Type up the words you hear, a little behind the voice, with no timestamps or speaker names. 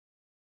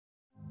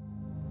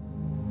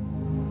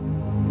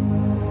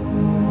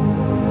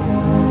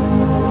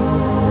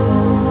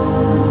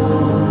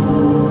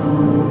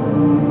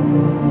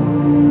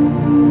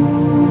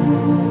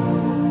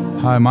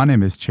my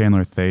name is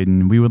Chandler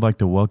Thaden. We would like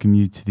to welcome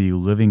you to the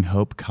Living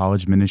Hope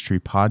College Ministry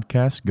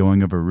podcast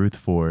going over Ruth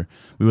 4.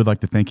 We would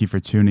like to thank you for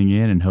tuning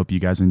in and hope you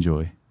guys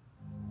enjoy.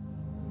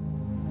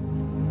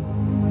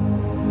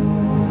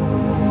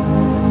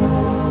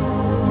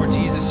 Lord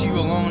Jesus, you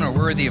alone are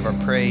worthy of our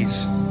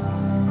praise.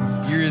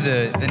 You're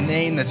the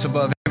name that's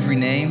above every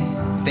name.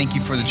 Thank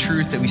you for the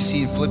truth that we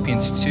see in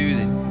Philippians 2,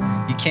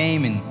 that you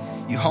came and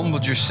you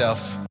humbled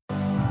yourself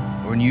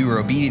when you were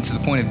obedient to the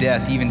point of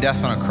death, even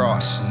death on a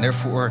cross. And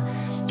therefore,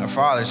 our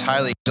Father has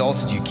highly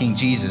exalted you, King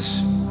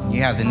Jesus.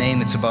 You have the name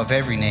that's above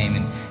every name.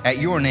 And at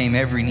your name,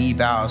 every knee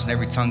bows and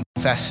every tongue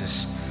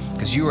confesses,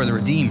 because you are the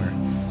Redeemer.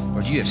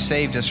 Lord, you have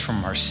saved us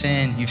from our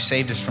sin. You've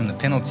saved us from the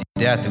penalty of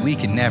death that we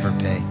could never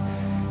pay.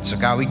 So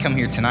God, we come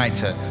here tonight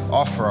to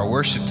offer our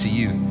worship to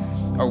you.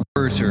 Our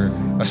words are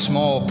a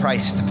small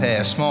price to pay,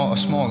 a small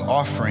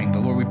offering.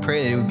 But Lord, we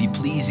pray that it would be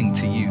pleasing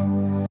to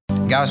you.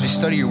 God, as we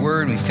study your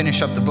word and we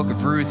finish up the book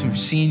of Ruth and we've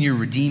seen your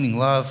redeeming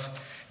love,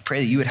 I pray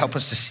that you would help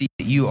us to see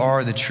that you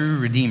are the true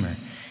Redeemer.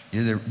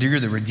 You're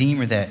the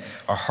Redeemer that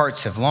our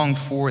hearts have longed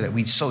for, that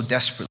we so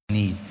desperately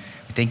need.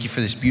 We thank you for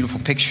this beautiful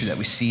picture that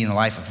we see in the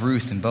life of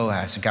Ruth and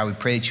Boaz. And God, we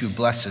pray that you would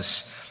bless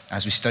us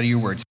as we study your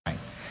word tonight.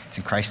 It's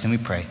in Christ's name we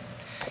pray.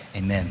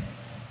 Amen.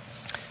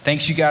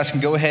 Thanks. You guys can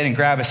go ahead and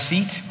grab a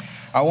seat.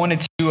 I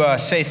wanted to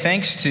say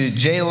thanks to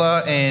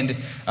Jayla and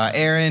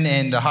Aaron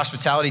and the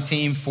hospitality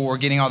team for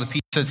getting all the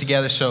pizza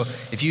together. So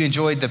if you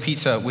enjoyed the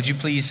pizza, would you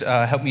please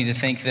help me to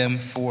thank them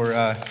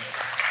for...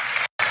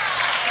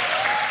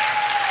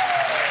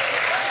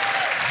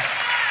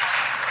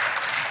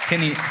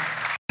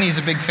 Penny's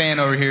a big fan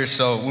over here,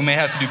 so we may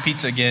have to do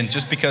pizza again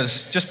just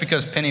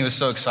because Penny was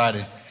so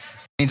excited. It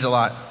means a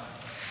lot.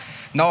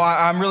 No,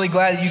 I'm really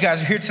glad that you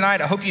guys are here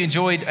tonight. I hope you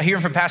enjoyed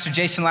hearing from Pastor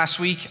Jason last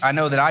week. I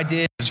know that I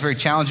did. It was very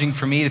challenging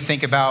for me to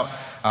think about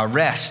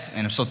rest,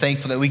 and I'm so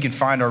thankful that we can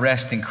find our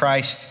rest in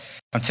Christ.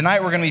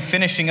 Tonight, we're going to be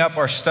finishing up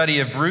our study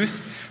of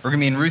Ruth. We're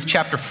going to be in Ruth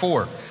chapter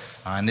 4.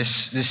 And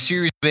this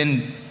series we've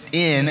been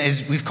in,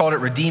 we've called it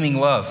Redeeming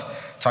Love,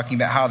 talking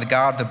about how the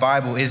God of the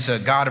Bible is a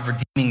God of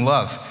redeeming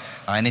love.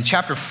 And in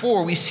chapter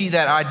 4, we see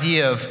that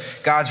idea of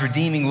God's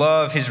redeeming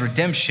love, his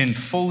redemption,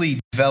 fully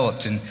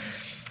developed. And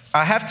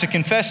I have to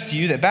confess to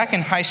you that back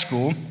in high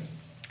school,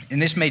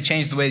 and this may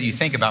change the way that you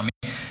think about me,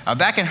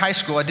 back in high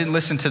school, I didn't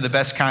listen to the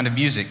best kind of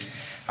music.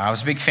 I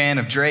was a big fan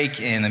of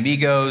Drake and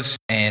Amigos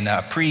and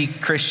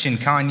pre-Christian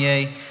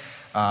Kanye.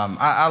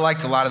 I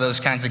liked a lot of those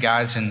kinds of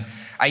guys, and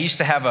I used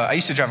to drive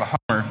a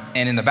Hummer,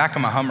 and in the back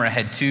of my Hummer, I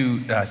had two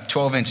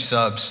 12-inch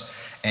subs,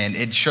 and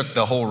it shook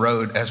the whole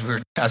road as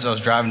I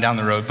was driving down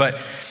the road. But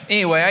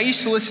anyway, I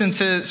used to listen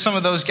to some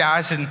of those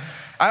guys, and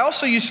I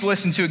also used to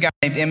listen to a guy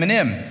named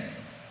Eminem.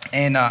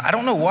 And I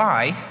don't know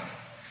why,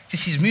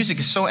 because his music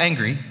is so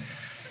angry.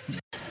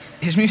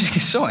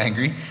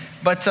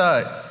 But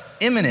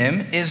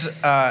Eminem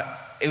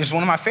it was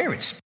one of my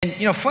favorites.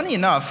 And funny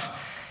enough,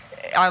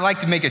 I like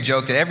to make a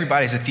joke that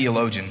everybody's a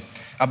theologian.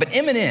 But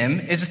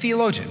Eminem is a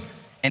theologian.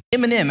 And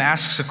Eminem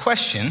asks a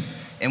question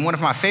in one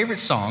of my favorite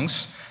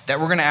songs that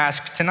we're going to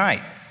ask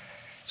tonight.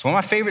 So one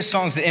of my favorite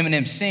songs that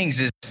Eminem sings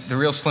is The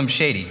Real Slim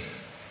Shady.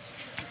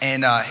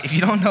 And if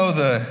you don't know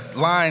the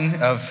line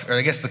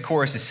the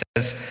chorus, it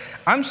says,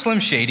 "I'm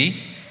Slim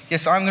Shady,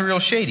 yes, I'm the real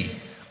Shady.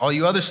 All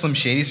you other Slim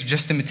Shadys are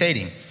just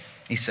imitating."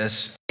 He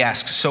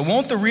asks, "So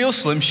won't the real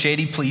Slim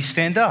Shady please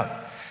stand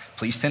up?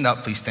 Please stand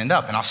up, please stand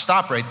up." And I'll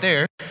stop right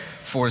there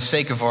for the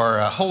sake of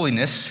our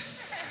holiness.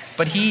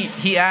 But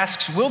he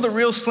asks, "Will the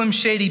real Slim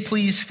Shady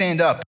please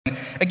stand up?" And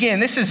again,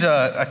 this is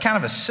a kind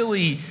of a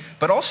silly,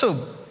 but also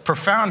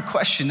profound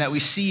question that we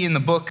see in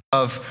the book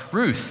of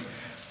Ruth.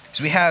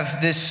 So we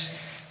have this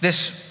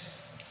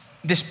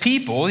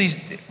people,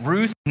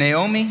 Ruth,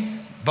 Naomi,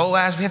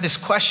 Boaz, we have this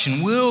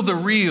question: will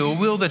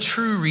the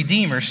true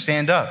Redeemer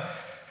stand up?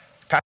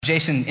 Pastor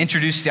Jason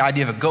introduced the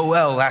idea of a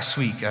Goel last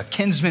week, a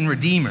kinsman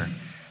redeemer.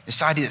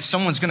 This idea that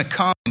someone's going to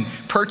come and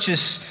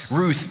purchase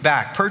Ruth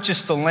back,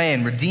 purchase the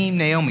land, redeem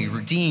Naomi,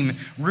 redeem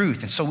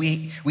Ruth. And so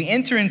we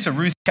enter into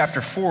Ruth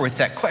chapter 4 with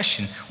that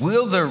question: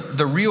 will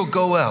the real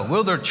Goel,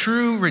 will the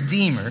true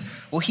Redeemer,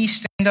 will he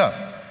stand up?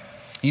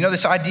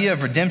 This idea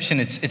of redemption,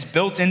 it's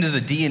built into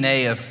the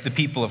DNA of the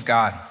people of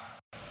God.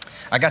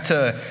 I got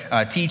to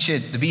teach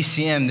at the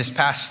BCM this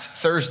past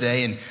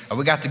Thursday, and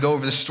we got to go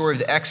over the story of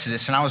the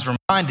Exodus, and I was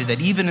reminded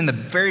that even in the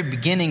very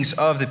beginnings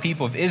of the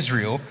people of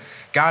Israel,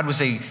 God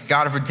was a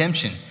God of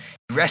redemption.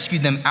 He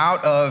rescued them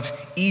out of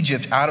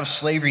Egypt, out of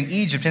slavery in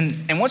Egypt,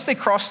 and once they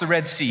crossed the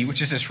Red Sea,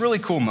 which is this really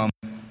cool moment,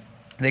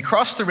 they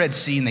cross the Red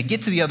Sea, and they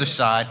get to the other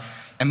side,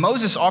 and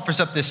Moses offers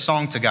up this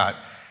song to God.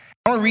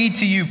 I want to read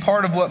to you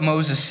part of what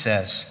Moses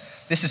says.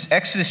 This is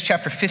Exodus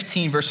chapter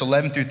 15, verse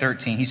 11 through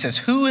 13. He says,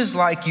 "Who is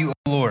like you,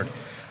 O Lord,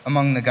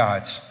 among the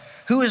gods?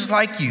 Who is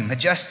like you,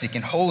 majestic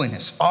in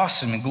holiness,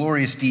 awesome in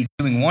glorious deeds,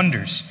 doing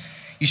wonders?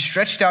 You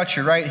stretched out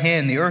your right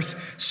hand, the earth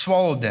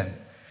swallowed them.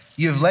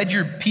 You have led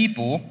your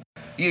people,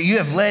 you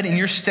have led in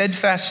your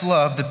steadfast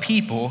love the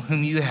people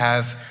whom you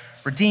have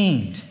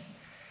redeemed."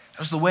 That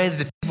was the way that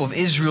the people of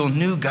Israel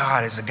knew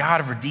God as a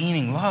God of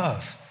redeeming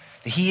love.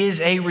 He is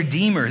a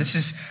redeemer. This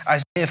is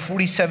Isaiah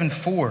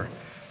 47:4.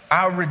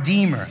 Our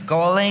redeemer,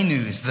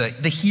 goalenu is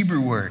the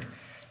Hebrew word,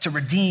 to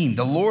redeem.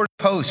 The Lord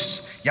of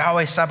hosts,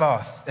 Yahweh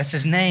Sabaoth, that's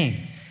his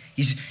name.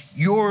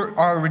 You're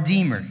our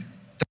redeemer,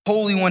 the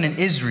Holy One in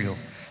Israel.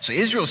 So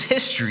Israel's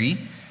history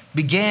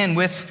began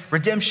with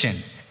redemption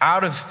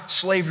out of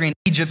slavery in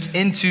Egypt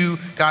into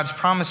God's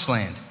promised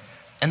land.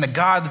 And the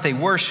God that they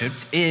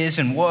worshiped is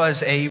and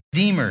was a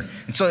redeemer.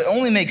 And so it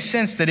only makes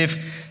sense that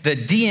if the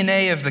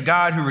DNA of the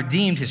God who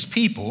redeemed his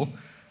people,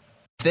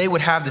 they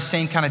would have the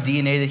same kind of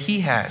DNA that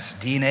he has,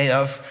 DNA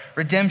of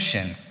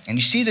redemption. And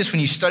you see this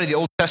when you study the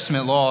Old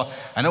Testament law.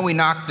 I know we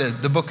knocked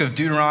the book of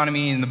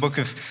Deuteronomy and the book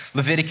of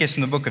Leviticus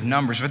and the book of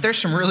Numbers, but there's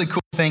some really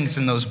cool things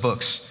in those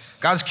books.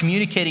 God's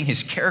communicating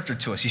his character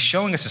to us. He's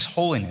showing us his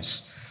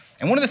holiness.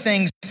 And one of the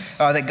things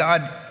that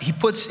God, he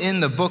puts in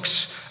the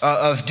books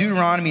of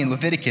Deuteronomy and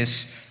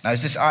Leviticus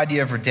is this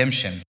idea of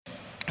redemption.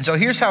 And so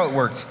here's how it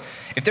worked.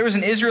 If there was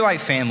an Israelite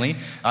family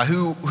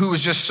who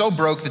was just so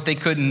broke that they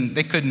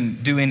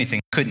couldn't do anything,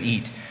 couldn't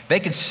eat, they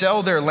could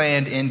sell their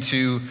land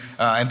into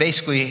and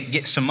basically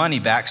get some money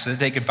back so that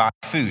they could buy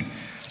food.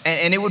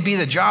 And it would be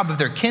the job of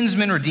their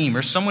kinsman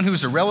redeemer, someone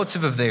who's a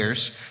relative of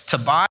theirs, to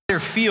buy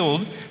their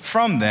field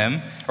from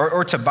them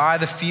or to buy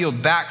the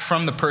field back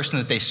from the person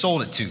that they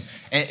sold it to.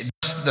 And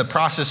that's the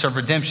process of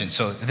redemption.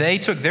 So they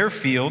took their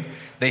field,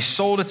 they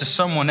sold it to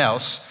someone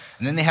else,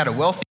 and then they had a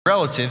wealthy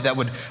relative that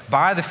would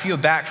buy the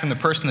field back from the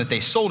person that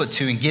they sold it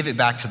to and give it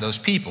back to those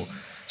people.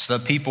 So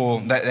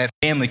that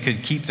family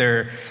could keep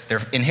their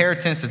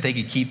inheritance, that they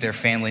could keep their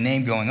family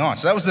name going on.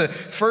 So that was the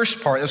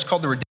first part. That was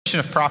called the redemption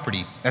of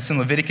property. That's in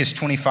Leviticus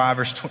 25,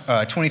 verse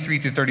 23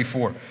 through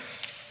 34.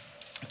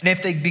 And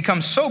if they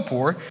become so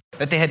poor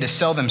that they had to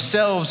sell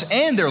themselves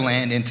and their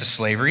land into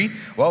slavery,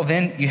 well,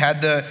 then you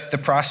had the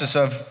process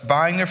of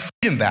buying their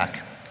freedom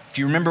back. If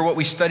you remember what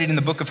we studied in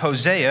the book of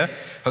Hosea,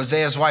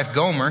 Hosea's wife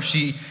Gomer,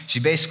 she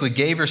basically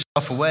gave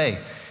herself away.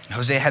 And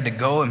Hosea had to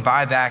go and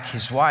buy back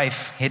his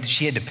wife.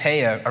 She had to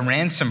pay a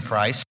ransom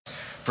price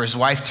for his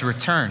wife to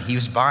return. He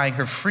was buying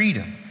her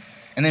freedom.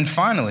 And then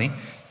finally,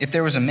 if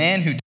there was a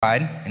man who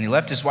died and he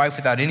left his wife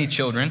without any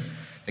children,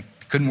 they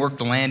couldn't work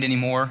the land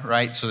anymore,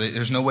 right? So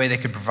there's no way they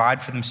could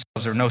provide for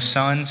themselves. There were no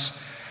sons.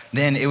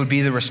 Then it would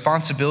be the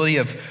responsibility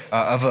of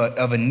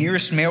a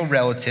nearest male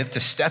relative to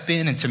step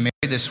in and to marry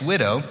this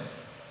widow,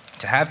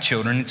 to have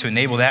children, and to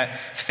enable that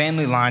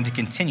family line to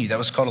continue. That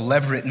was called a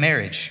levirate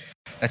marriage.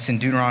 That's in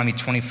Deuteronomy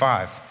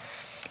 25.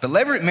 But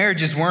levirate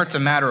marriages weren't a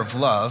matter of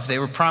love. They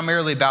were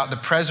primarily about the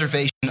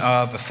preservation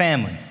of a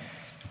family,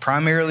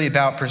 primarily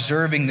about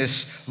preserving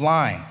this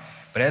line.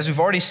 But as we've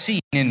already seen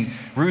in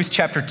Ruth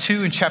chapter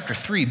 2 and chapter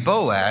 3,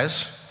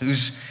 Boaz,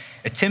 who's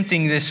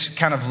attempting this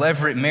kind of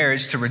levirate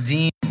marriage to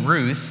redeem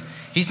Ruth,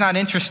 he's not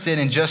interested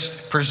in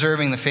just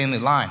preserving the family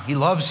line. He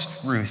loves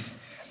Ruth.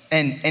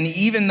 And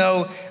even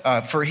though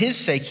for his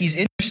sake, he's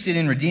interested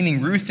in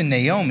redeeming Ruth and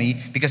Naomi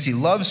because he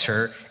loves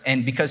her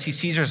and because he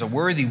sees her as a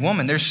worthy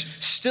woman, there's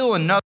still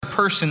another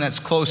person that's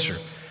closer.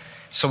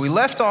 So we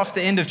left off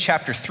the end of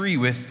chapter 3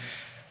 with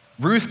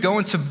Ruth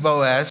going to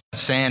Boaz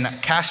saying,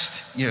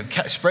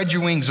 spread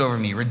your wings over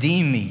me,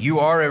 redeem me. You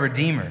are a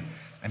redeemer.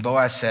 And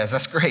Boaz says,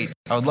 that's great.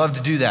 I would love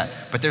to do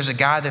that. But there's a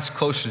guy that's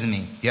closer to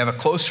me. You have a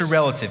closer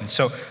relative. And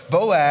so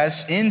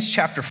Boaz ends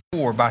chapter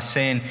 4 by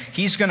saying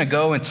he's going to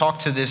go and talk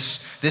to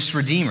this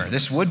redeemer,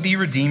 this would-be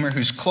redeemer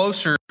who's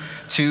closer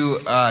to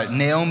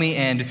Naomi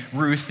and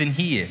Ruth than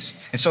he is.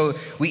 And so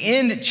we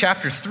end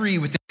chapter 3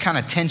 with this kind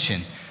of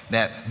tension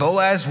that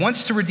Boaz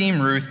wants to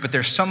redeem Ruth, but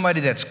there's somebody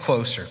that's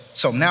closer.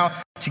 So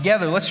now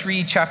together, let's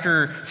read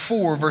chapter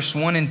 4, verse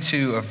 1 and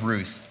 2 of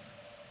Ruth.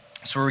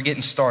 So we're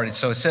getting started.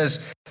 So it says,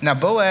 now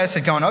Boaz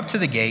had gone up to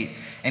the gate,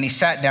 and he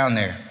sat down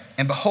there.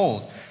 And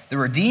behold, the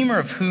redeemer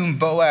of whom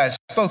Boaz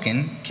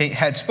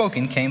had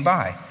spoken came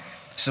by.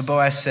 So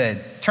Boaz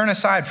said, turn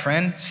aside,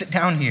 friend, sit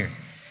down here.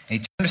 And he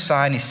turned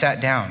aside and he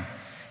sat down.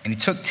 And he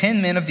took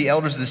 10 men of the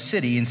elders of the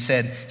city and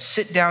said,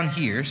 sit down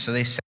here. So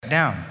they sat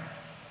down.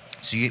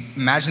 So you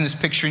imagine this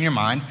picture in your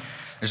mind.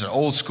 There's an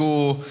old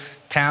school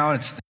town.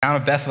 It's the town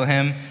of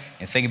Bethlehem.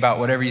 And think about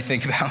whatever you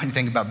think about when you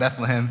think about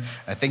Bethlehem.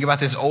 Think about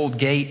this old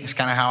gate. It's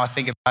kind of how I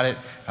think about it,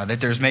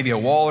 that there's maybe a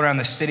wall around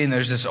the city and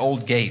there's this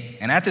old gate.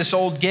 And at this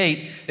old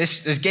gate,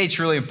 this gate's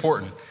really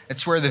important.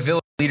 It's where the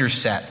village leaders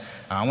sat.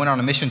 I went on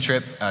a mission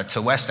trip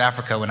to West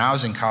Africa when I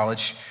was in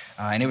college,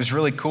 and it was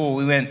really cool.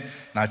 We went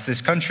to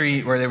this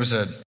country where there was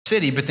a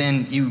city, but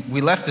then we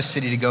left the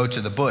city to go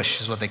to the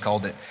bush, is what they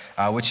called it,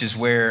 which is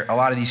where a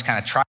lot of these kind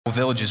of tribal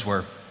villages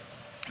were.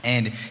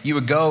 And you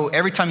would go,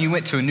 every time you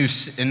went to a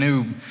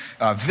new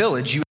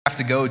village, you would have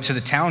to go to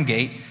the town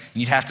gate, and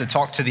you'd have to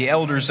talk to the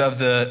elders of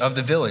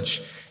the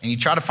village. And you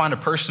try to find a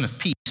person of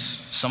peace,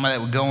 somebody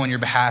that would go on your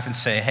behalf and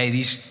say, hey,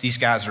 these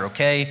guys are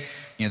okay,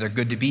 they're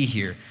good to be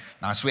here.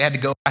 So we had to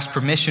go ask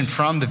permission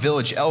from the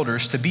village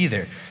elders to be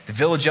there. The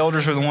village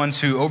elders were the ones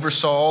who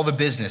oversaw all the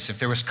business. If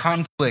there was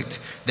conflict,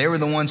 they were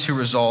the ones who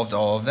resolved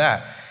all of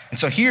that. And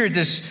so here at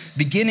this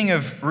beginning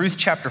of Ruth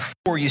chapter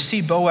 4, you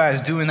see Boaz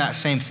doing that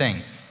same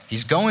thing.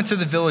 He's going to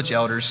the village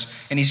elders,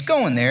 and he's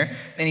going there,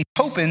 and he's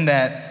hoping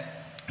that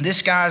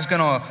this guy's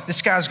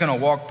gonna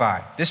walk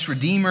by. This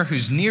Redeemer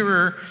who's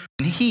nearer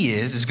than he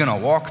is gonna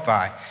walk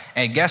by.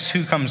 And guess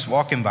who comes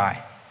walking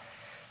by?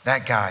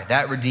 That guy,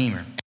 that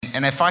Redeemer.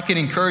 And if I could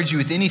encourage you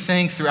with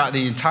anything throughout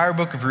the entire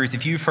book of Ruth,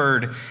 if you've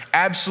heard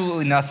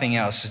absolutely nothing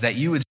else, is that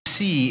you would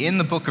see in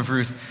the book of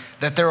Ruth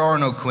that there are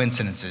no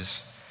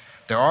coincidences.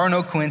 There are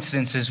no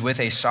coincidences with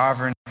a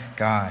sovereign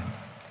God.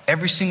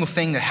 Every single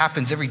thing that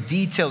happens, every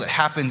detail that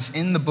happens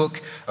in the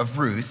book of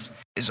Ruth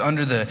is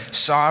under the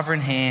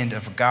sovereign hand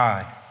of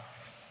God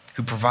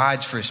who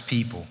provides for his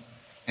people.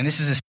 And this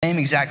is the same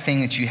exact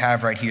thing that you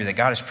have right here, that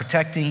God is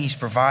protecting, he's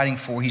providing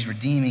for, he's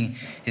redeeming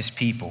his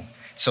people.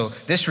 So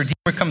this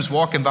Redeemer comes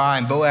walking by,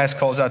 and Boaz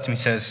calls out to him,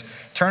 he says,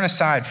 "Turn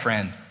aside,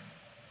 friend,"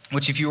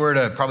 which if you were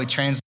to probably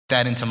translate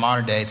that into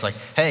modern day, it's like,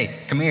 "Hey,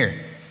 come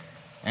here."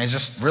 And it's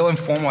just real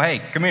informal, "Hey,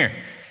 come here."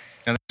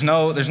 You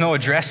know, there's no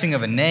addressing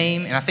of a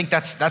name, and I think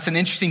that's an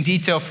interesting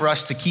detail for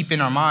us to keep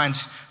in our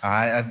minds.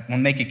 I will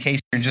make a case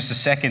here in just a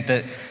second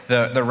that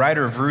the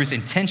writer of Ruth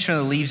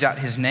intentionally leaves out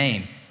his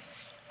name.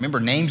 Remember,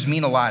 names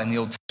mean a lot in the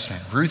Old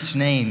Testament. Ruth's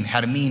name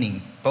had a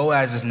meaning.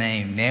 Boaz's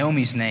name,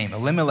 Naomi's name,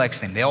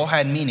 Elimelech's name, they all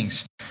had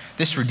meanings.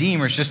 This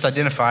Redeemer is just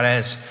identified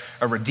as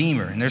a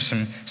Redeemer, and there's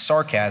some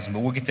sarcasm, but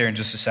we'll get there in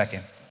just a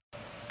second.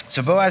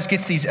 So Boaz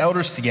gets these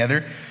elders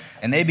together,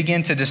 and they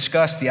begin to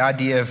discuss the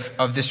idea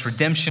of this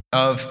redemption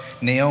of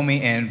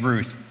Naomi and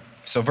Ruth.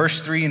 So verse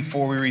 3 and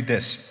 4, we read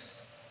this.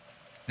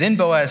 "Then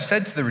Boaz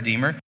said to the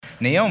Redeemer,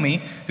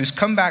 'Naomi, who's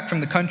come back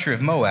from the country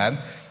of Moab,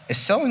 is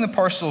selling the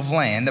parcel of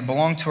land that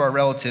belonged to our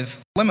relative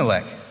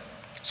Elimelech.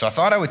 So I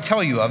thought I would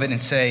tell you of it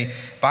and say,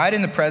 buy it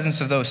in the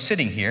presence of those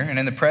sitting here and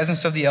in the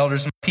presence of the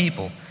elders and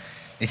people.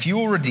 If you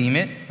will redeem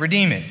it,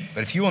 redeem it.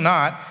 But if you will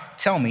not,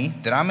 tell me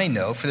that I may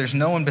know, for there's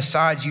no one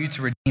besides you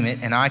to redeem it,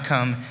 and I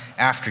come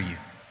after you.'"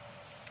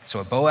 So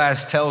what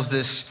Boaz tells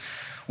this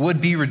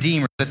would-be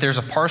redeemer that there's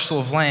a parcel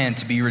of land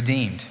to be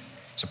redeemed.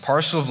 It's a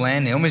parcel of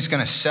land. Naomi's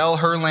going to sell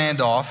her land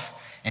off,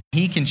 and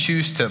he can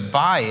choose to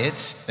buy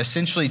it,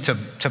 essentially to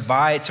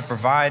buy it, to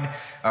provide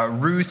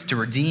Ruth to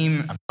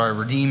redeem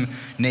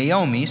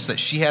Naomi so that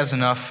she has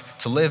enough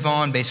to live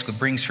on, basically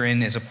brings her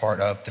in as a part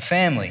of the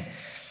family.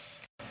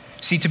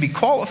 See, to be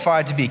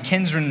qualified to be a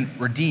kinsman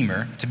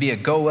redeemer, to be a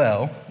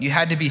goel, you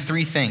had to be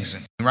three things.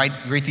 Write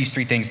these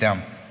three things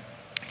down.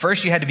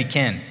 First, you had to be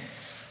kin.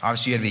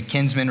 Obviously, you had to be a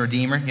kinsman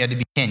redeemer. You had to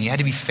be kin. You had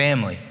to be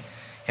family.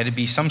 You had to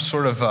be some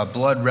sort of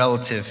blood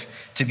relative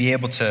to be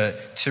able to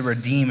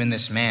redeem in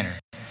this manner.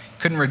 You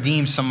couldn't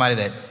redeem somebody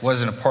that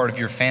wasn't a part of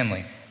your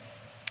family.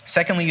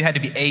 Secondly, you had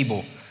to be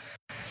able.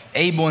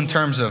 Able in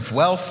terms of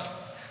wealth,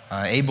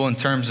 able in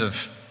terms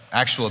of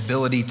actual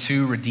ability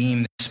to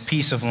redeem this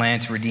piece of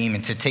land, to redeem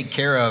and to take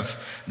care of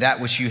that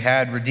which you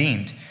had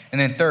redeemed. And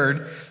then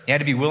third, you had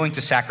to be willing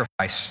to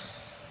sacrifice.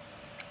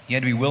 You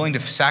had to be willing to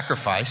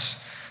sacrifice,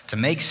 to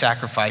make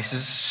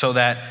sacrifices so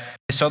that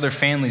this other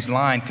family's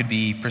line could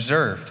be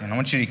preserved. And I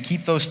want you to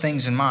keep those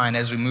things in mind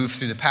as we move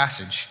through the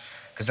passage,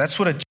 because that's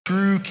what a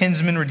true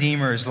kinsman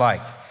redeemer is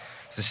like.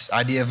 It's this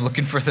idea of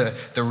looking for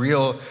the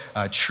real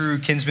true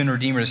kinsman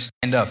redeemer to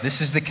stand up.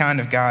 This is the kind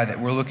of guy that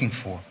we're looking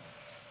for.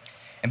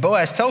 And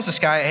Boaz tells this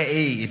guy,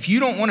 hey, if you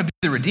don't want to be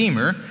the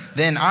redeemer,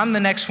 then I'm the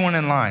next one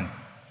in line.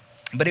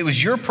 But it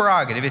was your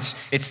prerogative.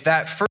 It's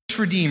that first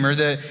redeemer,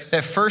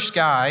 that first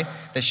guy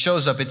that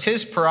shows up. It's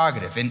his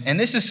prerogative. And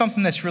this is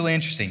something that's really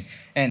interesting.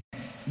 And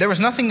there was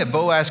nothing that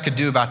Boaz could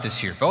do about this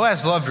here.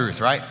 Boaz loved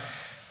Ruth, right?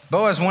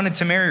 Boaz wanted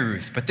to marry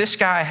Ruth, but this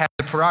guy had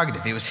the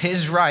prerogative. It was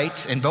his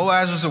right, and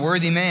Boaz was a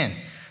worthy man.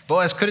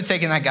 Boaz could have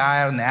taken that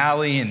guy out in the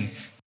alley and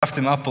puffed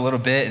him up a little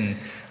bit, and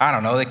I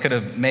don't know, they could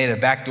have made a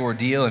backdoor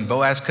deal, and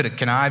Boaz could have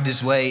connived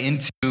his way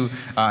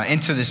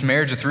into this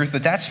marriage with Ruth,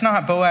 but that's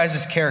not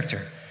Boaz's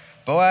character.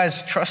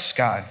 Boaz trusts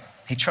God.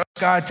 He trusts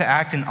God to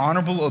act in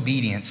honorable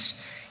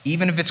obedience,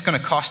 even if it's going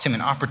to cost him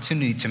an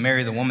opportunity to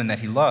marry the woman that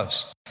he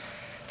loves.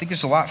 I think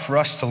there's a lot for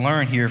us to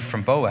learn here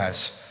from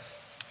Boaz.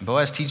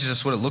 Boaz teaches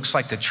us what it looks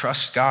like to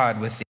trust God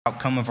with the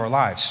outcome of our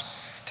lives,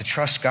 to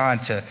trust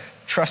God, to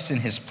trust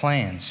in his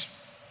plans.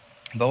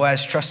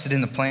 Boaz trusted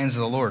in the plans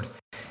of the Lord,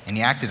 and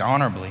he acted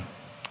honorably.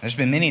 There's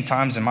been many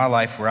times in my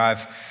life where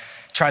I've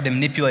tried to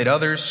manipulate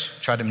others,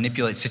 tried to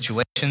manipulate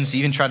situations,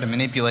 even tried to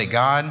manipulate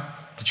God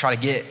to try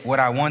to get what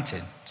I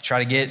wanted, to try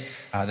to get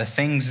the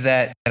things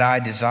that I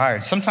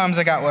desired. Sometimes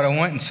I got what I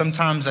want, and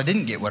sometimes I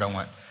didn't get what I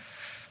want.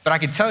 But I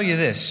can tell you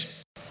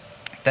this,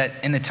 that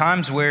in the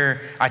times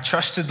where I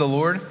trusted the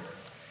Lord,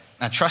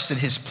 I trusted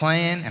his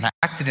plan, and I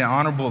acted in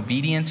honorable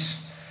obedience,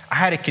 I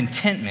had a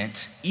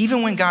contentment.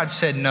 Even when God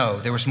said no,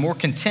 there was more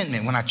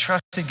contentment when I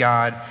trusted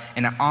God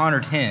and I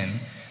honored him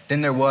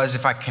than there was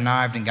if I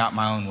connived and got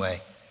my own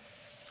way.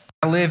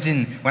 When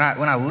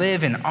I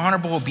live in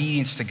honorable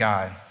obedience to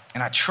God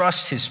and I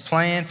trust his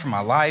plan for my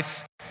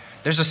life,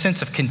 there's a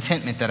sense of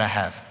contentment that I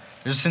have.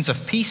 There's a sense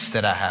of peace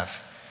that I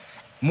have.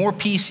 More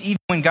peace even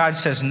when God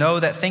says no,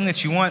 that thing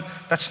that you want,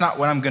 that's not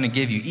what I'm going to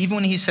give you. Even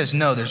when he says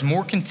no, there's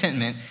more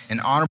contentment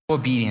and honorable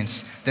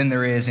obedience than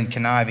there is in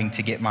conniving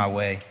to get my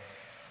way.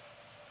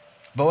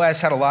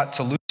 Boaz had a lot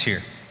to lose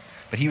here,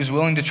 but he was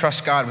willing to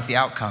trust God with the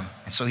outcome.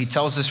 And so he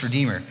tells this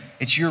redeemer,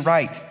 it's your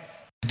right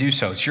to do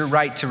so. It's your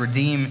right to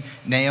redeem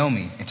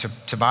Naomi and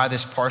to buy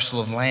this parcel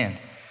of land.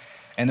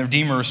 And the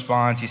redeemer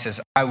responds, he says,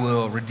 I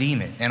will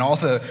redeem it. And all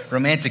the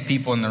romantic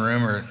people in the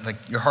room are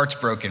like, your heart's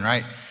broken,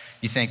 right?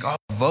 You think, oh,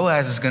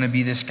 Boaz is going to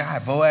be this guy.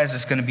 Boaz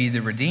is going to be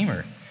the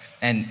redeemer.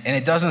 And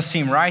it doesn't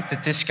seem right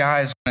that this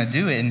guy is going to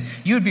do it. And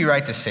you would be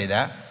right to say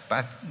that.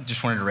 But I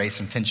just wanted to raise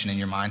some tension in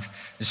your mind.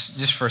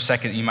 Just for a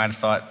second, you might have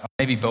thought, oh,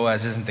 maybe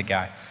Boaz isn't the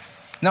guy.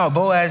 No,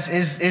 Boaz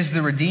is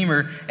the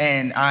redeemer.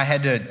 And I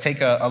had to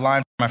take a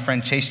line from my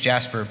friend Chase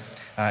Jasper.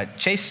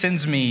 Chase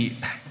sends me,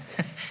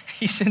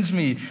 he sends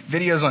me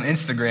videos on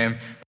Instagram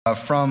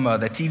from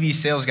the TV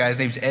sales guy. His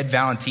name's Ed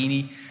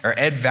Valenti.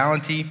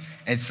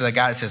 It's the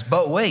guy that says,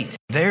 but wait,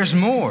 there's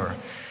more.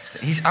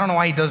 I don't know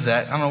why he does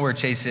that. I don't know where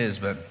Chase is,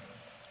 but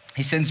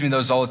he sends me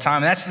those all the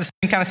time. And that's the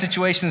same kind of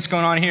situation that's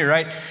going on here,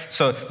 right?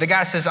 So the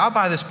guy says, I'll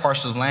buy this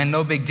parcel of land,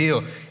 no big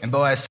deal. And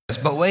Boaz says,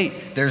 but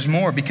wait, there's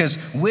more, because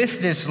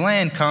with this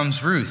land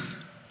comes Ruth.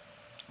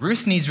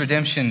 Ruth needs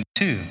redemption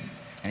too.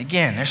 And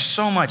again, there's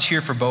so much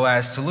here for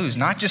Boaz to lose,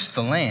 not just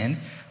the land,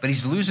 but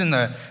he's losing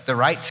the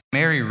right to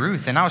marry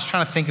Ruth. And I was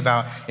trying to think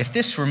about, if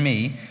this were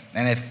me,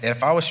 and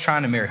if I was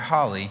trying to marry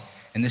Holly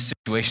in this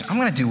situation, I'm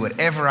going to do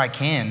whatever I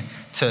can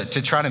to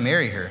try to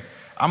marry her.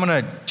 I'm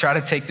going to try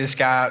to take this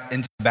guy out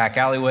into the back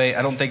alleyway.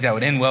 I don't think that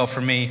would end well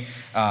for me.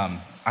 I'm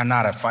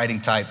not a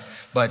fighting type,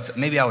 but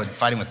maybe I would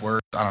fight him with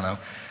words. I don't know.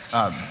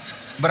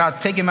 But I'll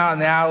take him out in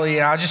the alley,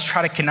 and I'll just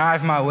try to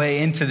connive my way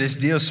into this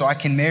deal so I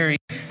can marry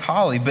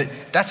Holly. But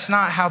that's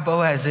not how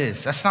Boaz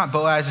is. That's not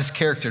Boaz's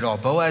character at all.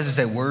 Boaz is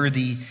a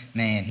worthy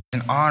man.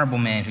 He's an honorable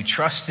man who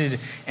trusted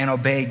and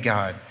obeyed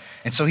God.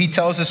 And so he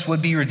tells this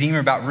would-be redeemer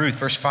about Ruth,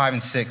 verse 5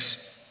 and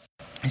 6.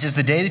 He says,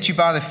 the day that you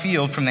buy the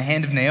field from the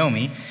hand of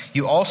Naomi,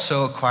 you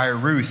also acquire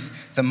Ruth,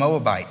 the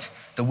Moabite,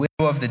 the widow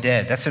of the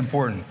dead. That's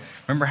important.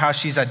 Remember how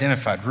she's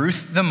identified.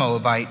 Ruth, the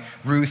Moabite,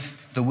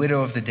 Ruth, the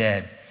widow of the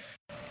dead.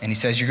 And he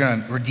says, you're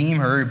going to redeem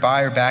her,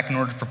 buy her back in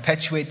order to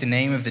perpetuate the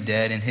name of the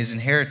dead and his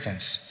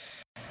inheritance.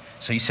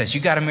 So he says,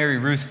 you got to marry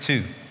Ruth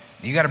too.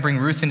 You got to bring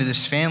Ruth into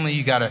this family.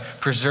 You got to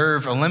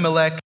preserve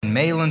Elimelech and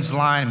Mahlon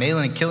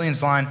and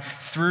Kilion's line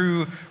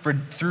through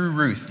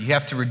Ruth. You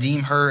have to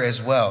redeem her as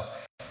well.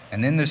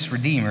 And then this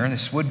redeemer,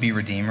 this would-be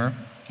redeemer,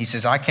 he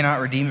says, I cannot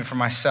redeem it for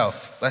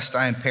myself, lest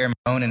I impair my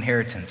own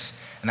inheritance.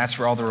 And that's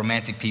where all the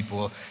romantic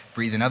people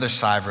breathe another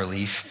sigh of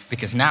relief,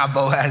 because now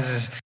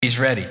Boaz he's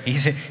ready.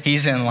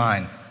 He's in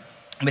line.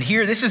 But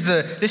here, this is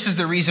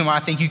the reason why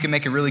I think you can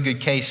make a really good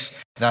case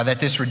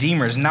that this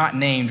redeemer is not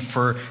named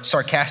for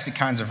sarcastic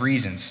kinds of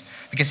reasons,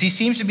 because he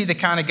seems to be the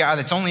kind of guy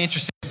that's only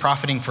interested in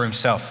profiting for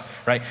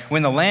himself, right?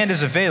 When the land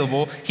is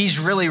available, he's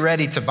really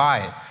ready to buy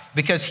it,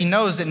 because he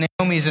knows that Naomi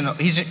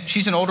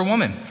she's an older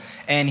woman,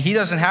 and he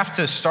doesn't have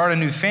to start a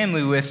new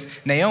family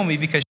with Naomi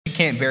because she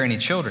can't bear any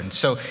children.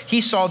 So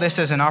he saw this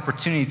as an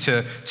opportunity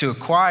to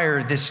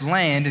acquire this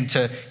land and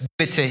to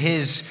give it to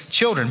his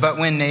children. But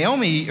when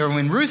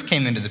Ruth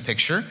came into the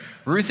picture,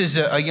 Ruth is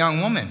a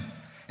young woman.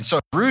 And so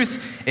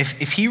Ruth,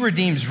 if he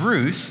redeems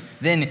Ruth,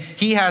 then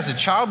he has a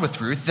child with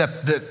Ruth.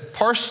 The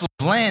parcel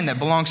of land that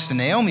belongs to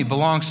Naomi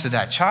belongs to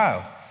that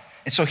child.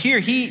 And so here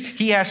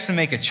he has to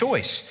make a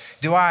choice.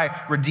 Do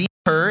I redeem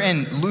her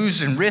and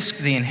lose and risk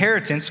the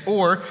inheritance,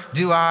 or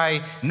do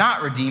I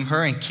not redeem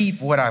her and keep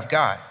what I've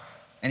got?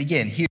 And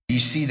again, here you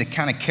see the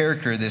kind of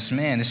character of this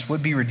man, this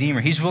would-be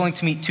redeemer. He's willing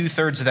to meet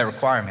 2/3 of that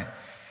requirement.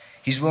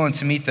 He's willing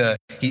to meet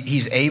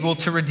he's able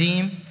to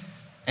redeem,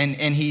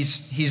 and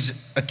he's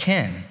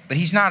akin, but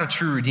he's not a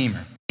true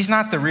redeemer. He's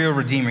not the real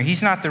redeemer.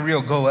 He's not the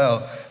real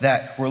Goel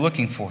that we're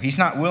looking for. He's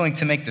not willing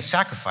to make the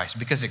sacrifice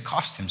because it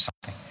cost him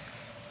something.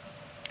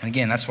 And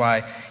again, that's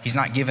why he's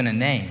not given a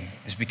name,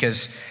 is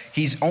because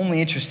he's only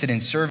interested in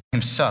serving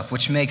himself,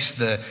 which makes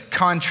the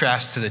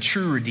contrast to the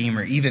true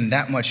redeemer even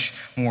that much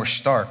more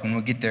stark when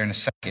we'll get there in a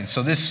second.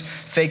 So this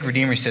fake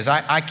redeemer says,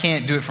 I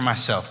can't do it for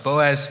myself.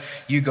 Boaz,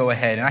 you go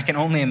ahead. And I can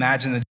only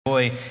imagine the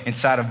joy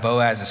inside of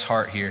Boaz's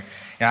heart here.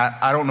 And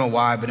I don't know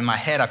why, but in my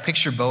head, I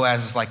picture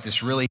Boaz as like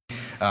this really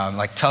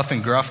like tough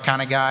and gruff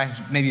kind of guy,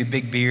 maybe a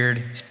big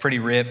beard, he's pretty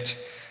ripped.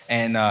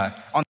 And on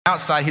the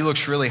outside, he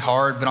looks really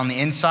hard, but on the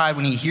inside,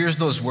 when he hears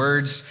those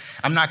words,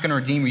 I'm not going to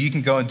redeem you, you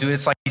can go and do it.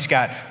 It's like he's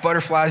got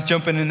butterflies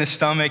jumping in his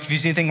stomach. If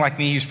he's anything like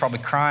me, he was probably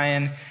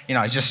crying.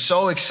 He's just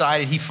so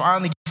excited. He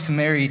finally gets to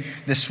marry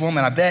this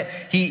woman. I bet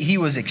he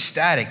was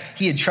ecstatic.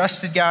 He had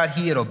trusted God,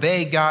 he had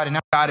obeyed God, and now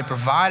God had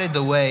provided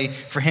the way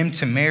for him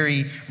to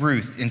marry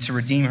Ruth and to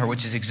redeem her,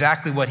 which is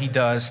exactly what he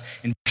does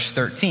in verse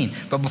 13.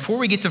 But before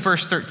we get to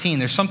verse 13,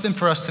 there's something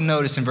for us to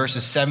notice in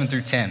verses 7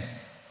 through 10.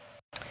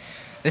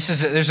 There's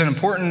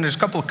a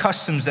couple of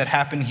customs that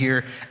happen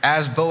here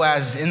as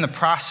Boaz is in the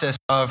process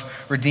of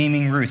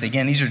redeeming Ruth.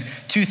 Again, these are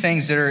two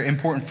things that are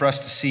important for us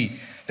to see.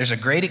 There's a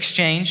great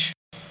exchange,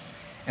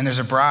 and there's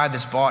a bride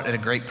that's bought at a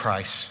great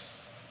price.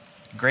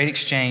 Great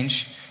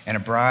exchange and a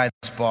bride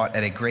that's bought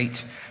at a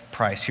great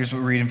price. Here's what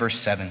we read in verse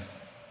 7.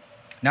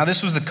 Now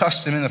this was the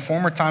custom in the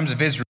former times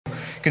of Israel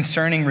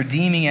concerning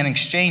redeeming and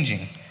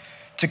exchanging.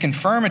 To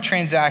confirm a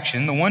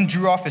transaction, the one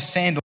drew off his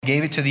sandal and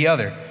gave it to the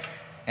other.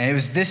 And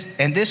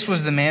this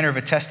was the manner of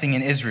attesting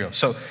in Israel.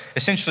 So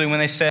essentially when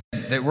they said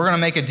that we're going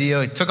to make a deal,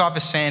 he took off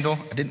his sandal.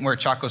 I didn't wear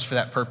chacos for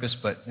that purpose,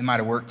 but it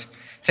might have worked.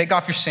 Take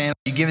off your sandal,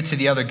 you give it to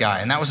the other guy.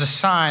 And that was a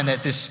sign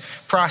that this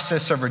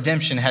process of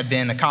redemption had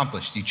been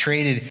accomplished. You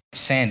traded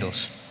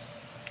sandals.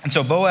 And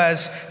so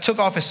Boaz took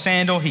off his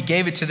sandal, he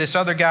gave it to this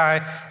other guy,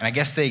 and I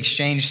guess they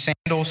exchanged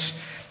sandals.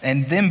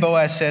 And then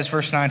Boaz says,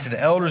 verse 9, to the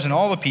elders and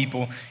all the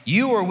people,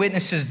 you are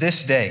witnesses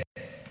this day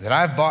that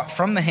I've bought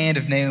from the hand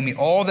of Naomi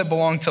all that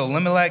belonged to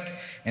Elimelech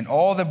and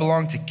all that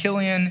belonged to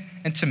Chilion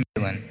and to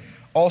Mahlon.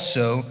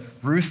 Also,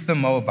 Ruth the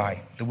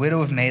Moabite, the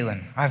widow of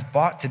Mahlon, I've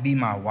bought to be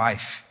my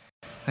wife.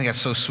 I think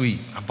that's so sweet.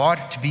 I bought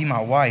it to be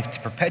my wife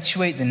to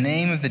perpetuate the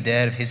name of the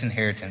dead of his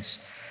inheritance,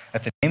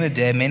 that the name of the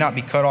dead may not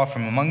be cut off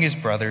from among his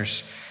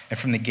brothers and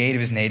from the gate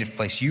of his native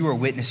place. You are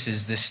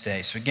witnesses this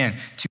day. So again,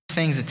 two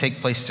things that take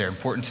place there,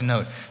 important to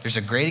note. There's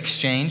a great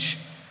exchange,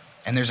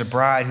 and there's a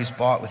bride who's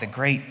bought with a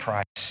great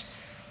price.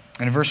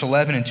 And in verse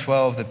 11 and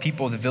 12, the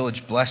people of the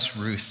village bless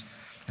Ruth.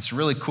 It's a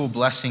really cool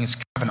blessing. It's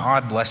kind of an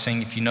odd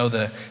blessing if you know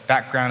the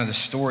background of the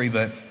story,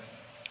 but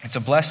it's a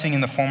blessing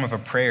in the form of a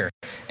prayer.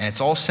 And it's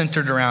all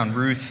centered around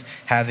Ruth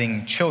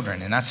having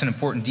children. And that's an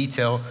important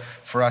detail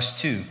for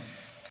us too.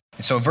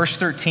 And so verse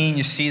 13,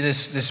 you see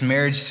this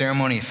marriage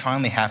ceremony, it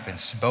finally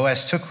happens.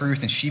 Boaz took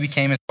Ruth and she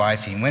became his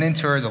wife. He went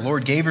into her, the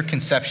Lord gave her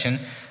conception.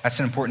 That's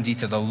an important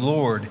detail. The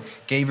Lord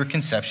gave her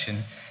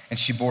conception and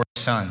she bore a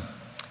son.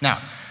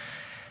 Now,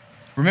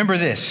 remember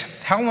this.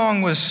 How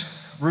long was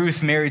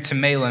Ruth married to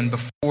Mahlon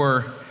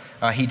before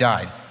he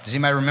died? Does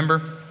anybody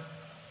remember?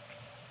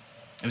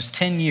 It was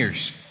 10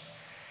 years.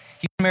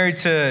 He was married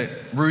to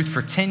Ruth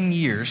for 10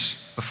 years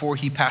before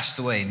he passed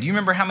away. Do you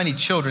remember how many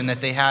children that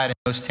they had in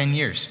those 10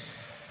 years?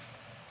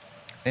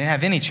 They didn't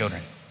have any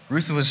children.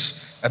 Ruth was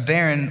a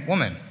barren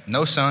woman.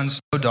 No sons,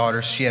 no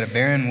daughters. She had a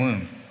barren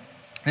womb.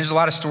 There's a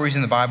lot of stories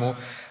in the Bible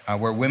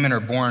where women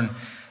are born,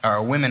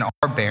 or women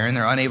are barren.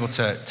 They're unable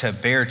to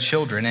bear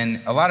children.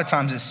 And a lot of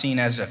times it's seen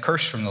as a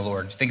curse from the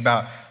Lord. Think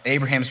about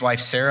Abraham's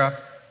wife, Sarah.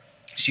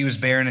 She was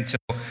barren until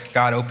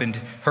God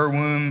opened her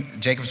womb.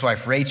 Jacob's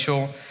wife,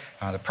 Rachel.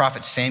 The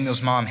prophet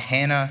Samuel's mom,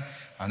 Hannah.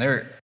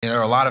 There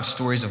are a lot of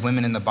stories of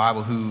women in the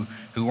Bible who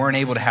weren't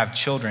able to have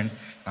children.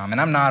 And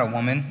I'm not a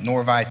woman, nor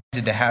have I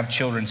intended to have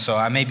children, so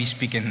I may be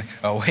speaking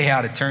way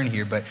out of turn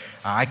here, but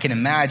I can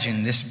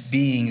imagine this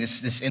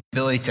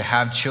inability to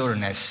have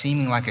children as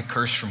seeming like a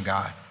curse from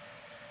God.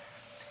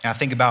 And I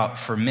think about,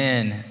 for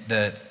men,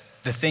 the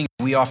thing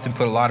we often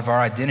put a lot of our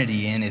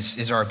identity in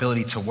is our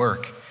ability to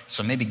work.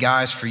 So maybe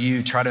guys, for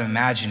you, try to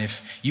imagine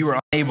if you were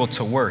unable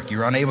to work, you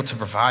were unable to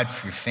provide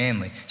for your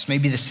family. It's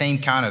maybe the same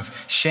kind of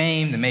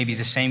shame, maybe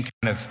the same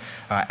kind of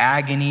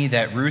agony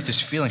that Ruth is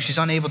feeling. She's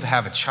unable to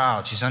have a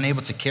child. She's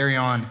unable to carry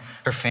on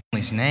her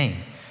family's name.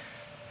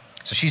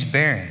 So she's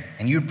barren.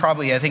 And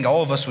I think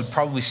all of us would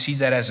probably see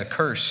that as a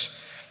curse.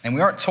 And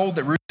we aren't told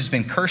that Ruth has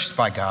been cursed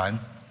by God.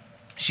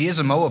 She is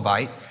a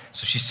Moabite,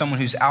 so she's someone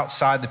who's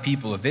outside the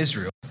people of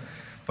Israel.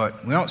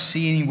 But we don't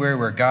see anywhere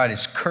where God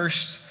has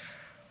cursed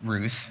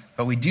Ruth,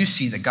 but we do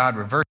see that God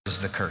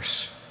reverses the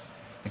curse.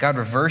 God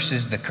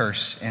reverses the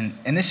curse, and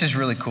this is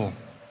really cool.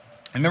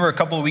 I remember a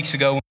couple of weeks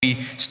ago when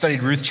we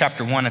studied Ruth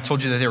chapter 1, I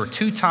told you that there were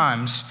 2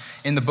 times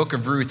in the book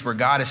of Ruth where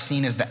God is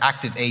seen as the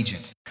active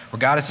agent, where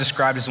God is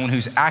described as the one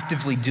who's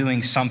actively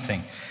doing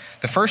something.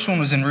 The first one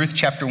was in Ruth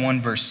chapter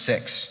 1, verse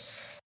 6.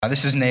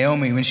 This is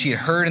Naomi when she had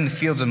heard in the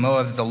fields of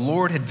Moab that the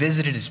Lord had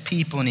visited his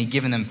people and he'd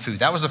given them food.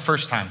 That was the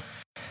first time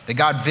that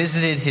God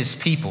visited his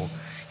people.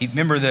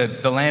 Remember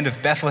the land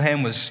of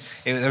Bethlehem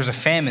there was a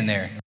famine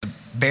there,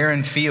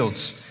 barren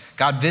fields.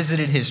 God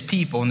visited his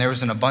people and there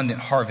was an abundant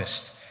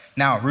harvest.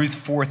 Now, Ruth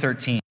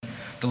 4:13,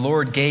 the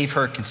Lord gave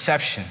her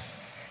conception.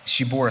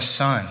 She bore a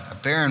son. A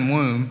barren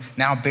womb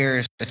now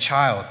bears a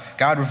child.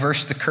 God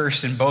reversed the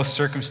curse in both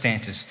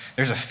circumstances.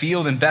 There's a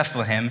field in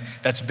Bethlehem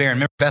that's barren.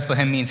 Remember,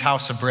 Bethlehem means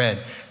house of bread.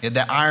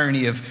 The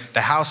irony of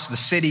the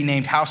city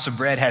named House of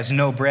Bread has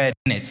no bread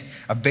in it.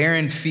 A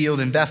barren field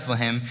in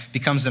Bethlehem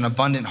becomes an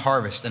abundant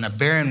harvest, and a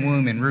barren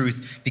womb in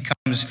Ruth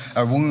becomes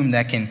a womb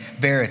that can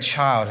bear a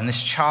child. And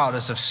this child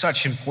is of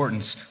such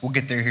importance. We'll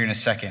get there here in a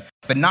second.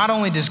 But not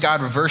only does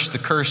God reverse the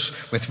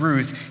curse with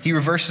Ruth, he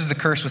reverses the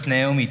curse with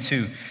Naomi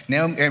too.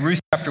 Ruth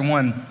chapter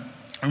 1,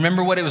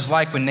 remember what it was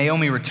like when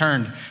Naomi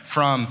returned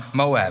from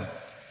Moab.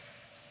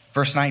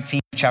 Verse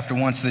 19, chapter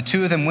 1, so the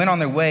 2 of them went on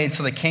their way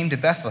until they came to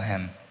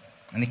Bethlehem.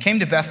 And they came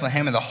to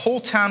Bethlehem, and the whole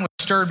town was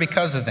stirred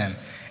because of them.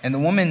 And the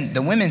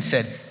women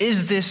said,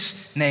 is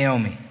this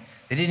Naomi?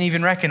 They didn't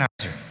even recognize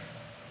her.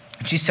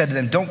 And she said to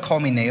them, don't call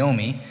me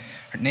Naomi.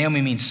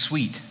 Naomi means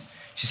sweet.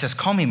 She says,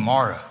 call me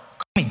Mara,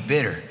 call me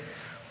bitter.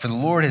 For the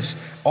Lord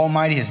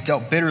Almighty has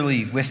dealt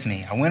bitterly with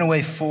me. I went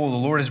away full, the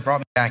Lord has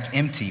brought me back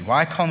empty.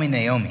 Why call me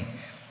Naomi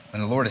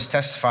when the Lord has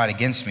testified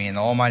against me and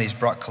the Almighty has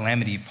brought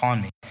calamity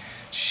upon me?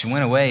 She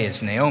went away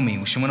as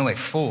Naomi. She went away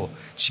full.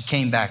 She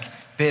came back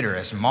bitter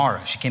as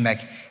Mara. She came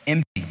back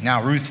empty.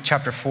 Now, Ruth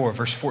chapter 4,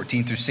 verse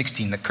 14 through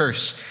 16, the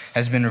curse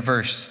has been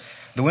reversed.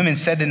 The women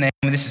said to Naomi,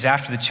 this is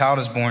after the child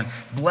is born,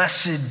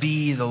 "Blessed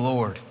be the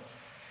Lord."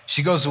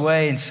 She goes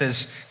away and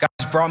says,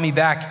 "God's brought me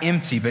back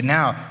empty, but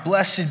now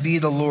blessed be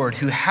the Lord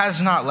who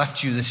has not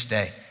left you this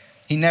day."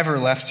 He never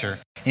left her.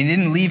 He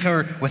didn't leave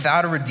her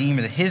without a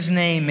redeemer, that his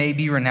name may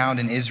be renowned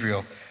in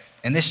Israel.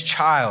 And this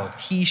child,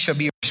 he shall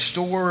be a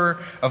restorer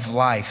of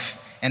life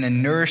and a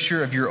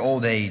nourisher of your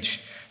old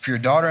age. For your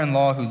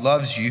daughter-in-law who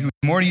loves you, who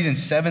is more to you than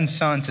 7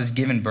 sons, has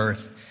given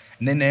birth.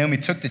 And then Naomi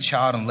took the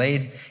child and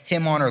laid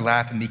him on her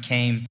lap and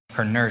became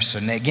her nurse. So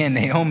again,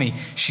 Naomi,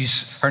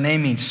 her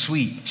name means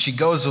sweet. She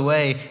goes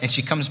away and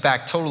she comes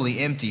back totally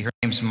empty. Her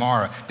name's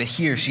Mara. But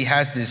here she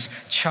has this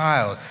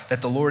child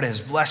that the Lord has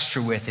blessed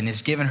her with and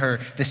has given her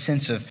this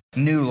sense of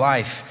new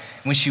life.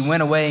 When she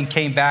went away and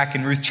came back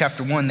in Ruth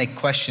chapter 1, they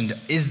questioned,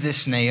 is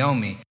this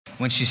Naomi?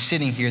 When she's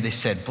sitting here, they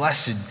said,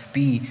 "Blessed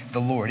be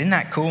the Lord." Isn't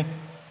that cool?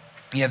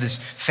 You have this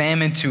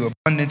famine to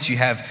abundance. You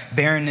have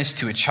barrenness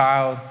to a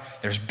child.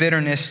 There's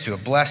bitterness to a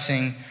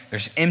blessing.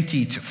 There's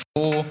empty to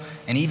full.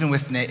 And even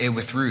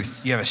with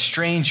Ruth, you have a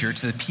stranger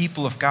to the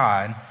people of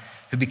God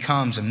who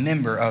becomes a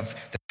member of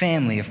the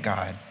family of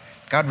God.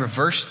 God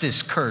reversed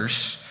this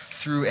curse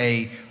through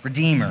a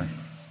redeemer.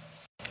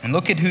 And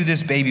look at who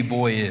this baby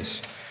boy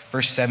is.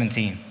 Verse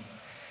 17.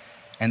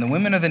 And the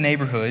women of the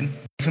neighborhood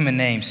gave him a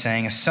name,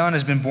 saying, "A son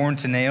has been born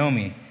to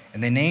Naomi."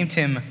 And they named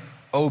him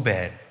Obed.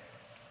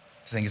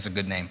 I think it's a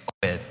good name,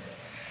 Obed.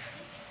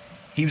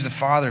 He was the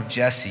father of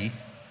Jesse,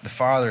 the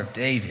father of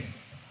David.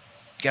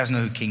 You guys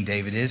know who King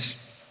David is.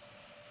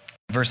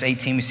 In verse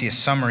 18, we see a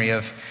summary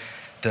of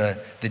the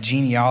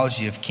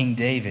genealogy of King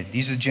David.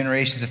 These are the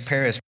generations of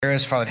Perez.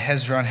 Perez fathered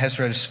Hezron.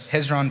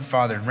 Hezron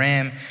fathered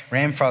Ram.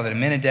 Ram fathered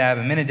Amminadab.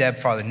 Amminadab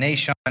fathered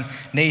Nahshon.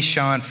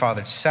 Nahshon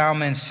fathered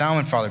Salmon.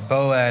 Salmon fathered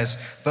Boaz.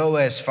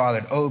 Boaz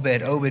fathered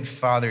Obed. Obed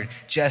fathered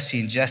Jesse.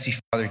 And Jesse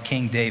fathered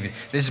King David.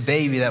 This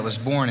baby that was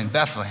born in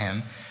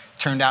Bethlehem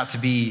turned out to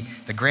be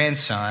the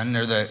grandson,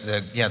 or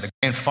the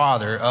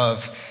grandfather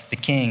of the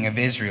king of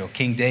Israel,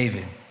 King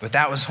David. But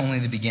that was only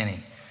the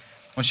beginning.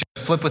 I want you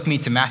to flip with me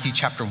to Matthew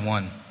chapter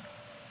 1.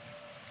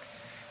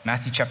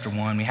 Matthew chapter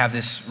 1, we have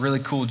this really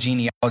cool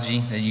genealogy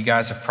that you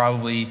guys have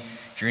probably,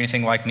 if you're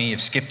anything like me,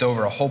 have skipped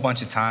over a whole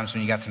bunch of times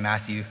when you got to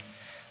Matthew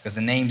because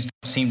the names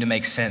don't seem to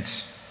make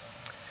sense.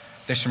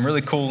 There's some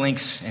really cool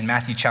links in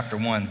Matthew chapter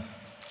 1.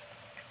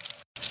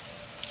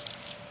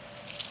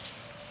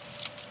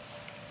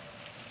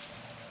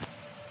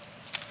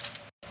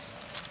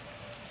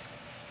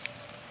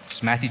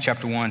 It's Matthew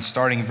chapter 1,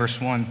 starting in verse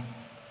 1.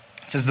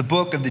 It says, the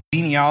book of the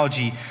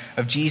genealogy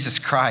of Jesus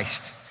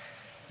Christ.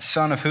 The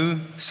son of who?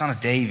 The son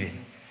of David,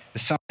 the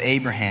son of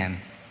Abraham.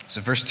 So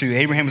verse 2,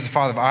 Abraham was the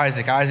father of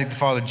Isaac, Isaac the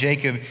father of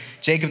Jacob,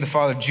 Jacob the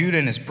father of Judah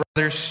and his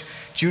brothers,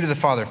 Judah the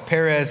father of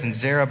Perez and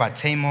Zerah by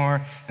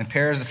Tamar, and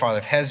Perez the father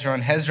of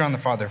Hezron, Hezron the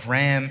father of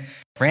Ram,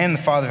 Ram the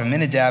father of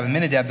Amminadab,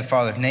 Amminadab the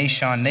father of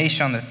Nahshon,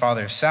 Nahshon the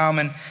father of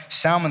Salmon,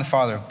 Salmon the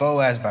father of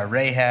Boaz by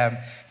Rahab,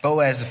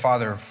 Boaz the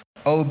father of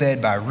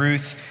Obed by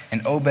Ruth,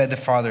 and Obed the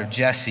father of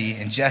Jesse,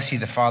 and Jesse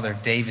the father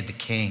of David the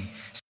king.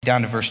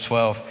 Down to verse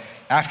 12.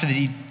 After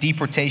the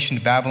deportation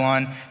to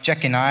Babylon,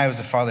 Jeconiah was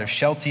the father of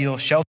Shealtiel,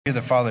 Shealtiel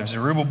the father of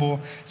Zerubbabel,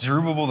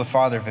 Zerubbabel the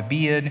father of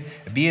Abiud,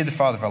 Abiud the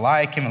father of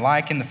Eliakim,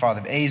 Eliakim the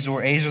father of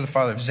Azor, Azor the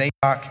father of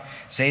Zadok,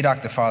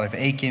 Zadok the father of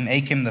Achim,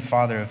 Achim the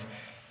father of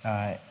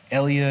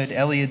Eliud,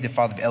 Eliud the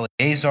father of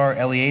Eleazar,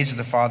 Eleazar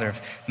the father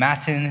of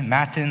Mattan,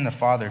 Mattan the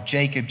father of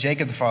Jacob,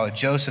 Jacob the father of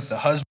Joseph, the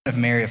husband of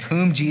Mary, of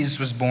whom Jesus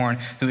was born,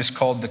 who is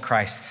called the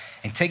Christ.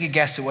 And take a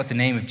guess at what the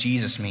name of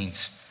Jesus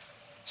means.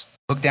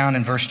 Look down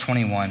in verse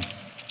 21.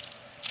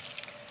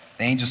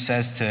 The angel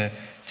says to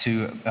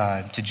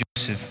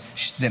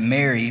Joseph that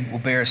Mary will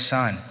bear a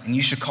son, and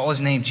you should call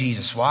his name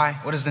Jesus. Why?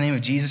 What does the name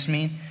of Jesus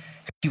mean?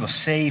 Because he will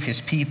save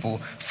his people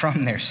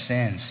from their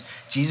sins.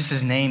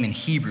 Jesus' name in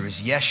Hebrew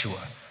is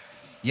Yeshua.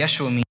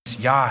 Yeshua means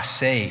Yah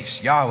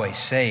saves, Yahweh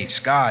saves,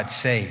 God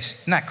saves.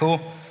 Isn't that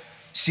cool?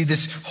 See,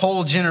 this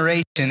whole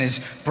generation is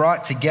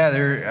brought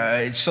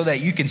together so that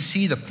you can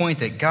see the point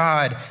that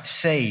God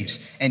saves.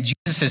 And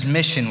Jesus'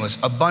 mission was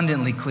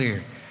abundantly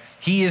clear.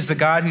 He is the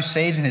God who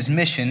saves, and his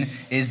mission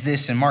is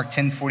this in Mark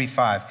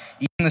 10:45.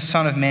 Even the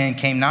Son of Man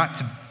came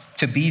not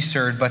to be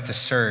served, but to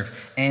serve,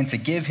 and to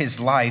give his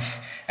life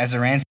as a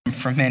ransom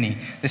for many.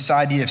 This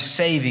idea of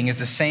saving is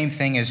the same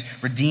thing as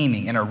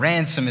redeeming, and a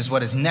ransom is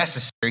what is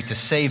necessary to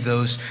save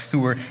those who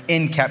were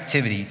in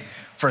captivity.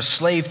 For a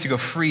slave to go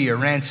free, a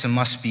ransom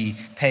must be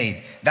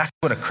paid. That's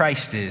what a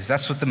Christ is.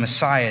 That's what the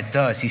Messiah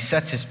does. He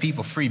sets his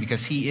people free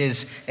because he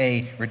is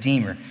a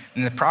redeemer.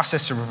 In the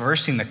process of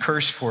reversing the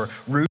curse for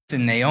Ruth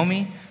and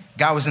Naomi,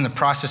 God was in the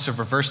process of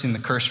reversing the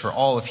curse for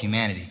all of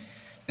humanity.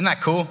 Isn't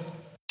that cool?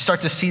 You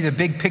start to see the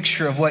big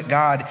picture of what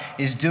God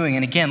is doing.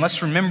 And again,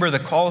 let's remember the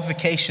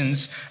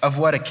qualifications of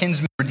what a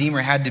kinsman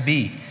redeemer had to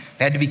be.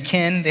 They had to be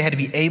kin, they had to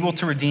be able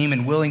to redeem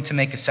and willing to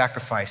make a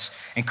sacrifice.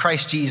 And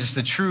Christ Jesus,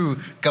 the true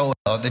Goel,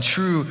 the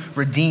true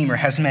Redeemer,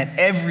 has met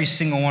every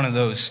single one of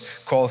those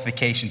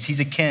qualifications. He's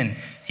a kin.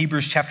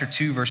 Hebrews chapter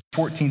 2, verse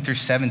 14 through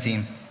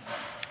 17.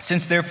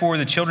 Since therefore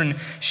the children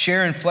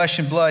share in flesh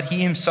and blood,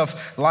 he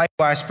himself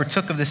likewise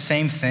partook of the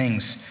same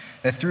things,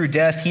 that through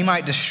death he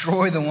might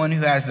destroy the one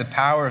who has the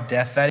power of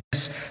death, that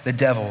is, the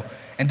devil,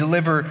 and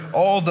deliver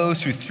all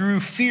those who through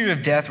fear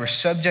of death were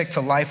subject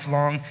to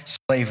lifelong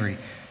slavery.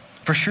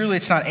 For surely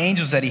it's not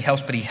angels that he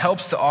helps, but he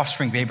helps the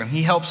offspring of Abraham.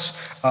 He helps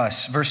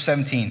us. Verse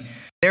 17.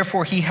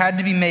 Therefore he had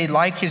to be made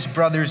like his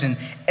brothers in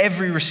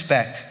every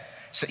respect,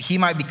 so that he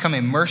might become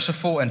a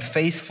merciful and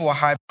faithful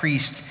high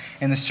priest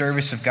in the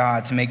service of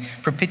God, to make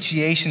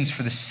propitiations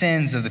for the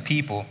sins of the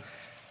people.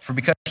 For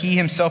because he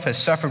himself has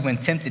suffered when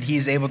tempted, he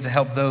is able to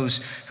help those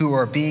who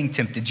are being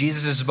tempted.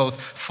 Jesus is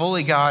both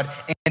fully God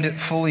and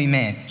fully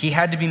man. He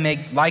had to be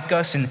made like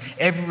us in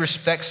every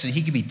respect so that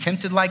he could be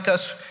tempted like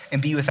us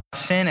and be without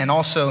sin, and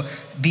also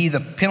be the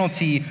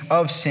penalty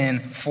of sin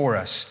for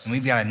us. And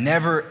we've got to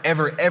never,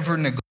 ever, ever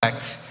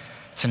neglect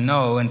to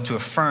know and to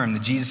affirm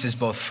that Jesus is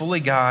both fully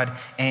God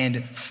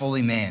and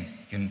fully man.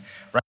 You can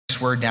write this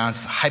word down.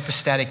 It's the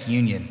hypostatic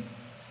union.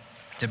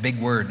 It's a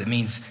big word that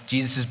means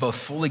Jesus is both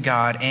fully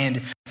God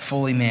and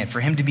fully man.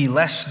 For him to be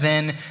less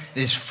than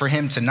is for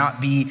him to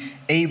not be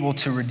able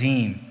to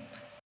redeem.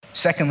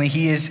 Secondly,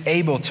 he is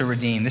able to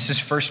redeem. This is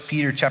 1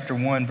 Peter chapter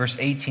 1, verse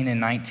 18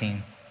 and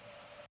 19.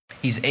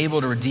 He's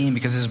able to redeem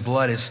because his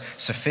blood is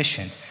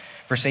sufficient.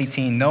 Verse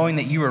 18, knowing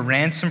that you were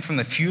ransomed from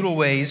the futile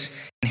ways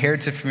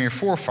inherited from your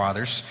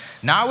forefathers,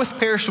 not with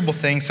perishable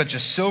things such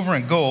as silver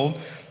and gold,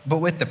 but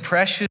with the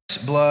precious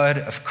blood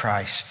of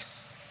Christ,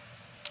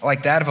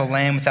 like that of a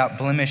lamb without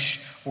blemish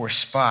or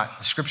spot.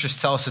 The scriptures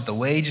tell us that the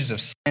wages of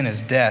sin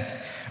is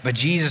death, but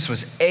Jesus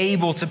was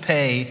able to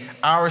pay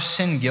our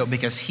sin guilt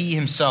because he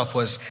himself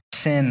was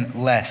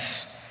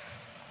sinless.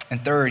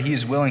 And third, he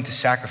is willing to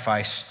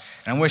sacrifice.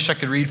 And I wish I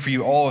could read for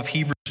you all of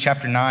Hebrews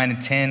chapter 9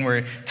 and 10, where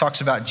it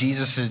talks about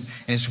Jesus and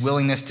his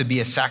willingness to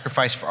be a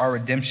sacrifice for our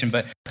redemption.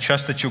 But I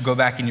trust that you'll go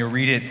back and you'll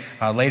read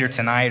it later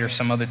tonight or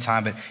some other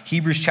time. But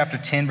Hebrews chapter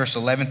 10, verse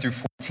 11 through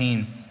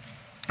 14.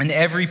 And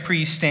every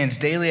priest stands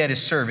daily at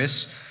his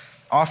service,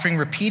 offering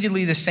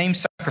repeatedly the same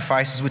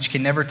sacrifices which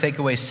can never take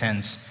away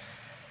sins.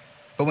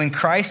 But when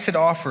Christ had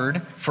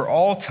offered for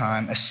all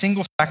time a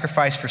single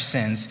sacrifice for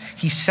sins,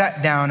 he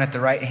sat down at the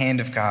right hand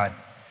of God.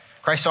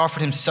 Christ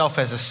offered himself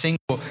as a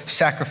single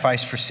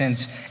sacrifice for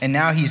sins, and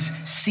now he's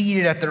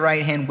seated at the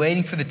right hand,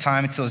 waiting for the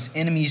time until his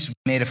enemies be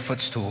made a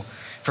footstool.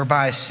 For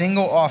by a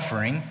single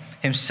offering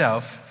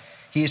himself,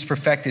 he has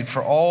perfected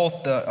for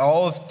all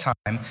of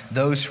time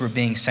those who are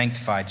being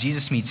sanctified.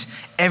 Jesus meets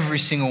every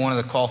single one of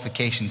the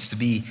qualifications to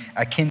be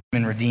a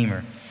kinsman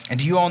redeemer. And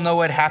do you all know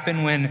what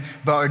happened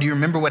or do you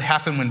remember what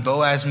happened when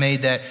Boaz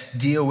made that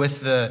deal with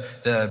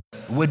the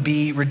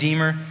would-be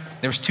redeemer?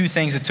 There was two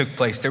things that took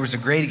place. There was a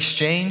great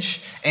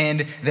exchange,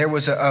 and there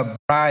was a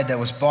bride that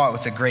was bought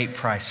with a great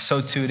price.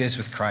 So too it is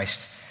with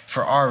Christ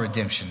for our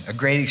redemption. A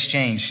great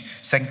exchange,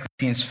 2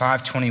 Corinthians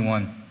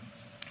 5:21.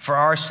 For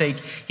our sake,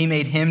 he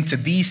made him to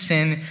be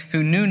sin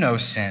who knew no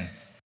sin.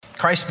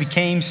 Christ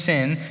became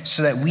sin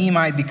so that we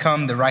might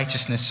become the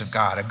righteousness of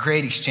God. A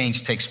great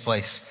exchange takes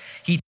place.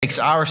 He takes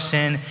our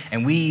sin,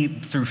 and we,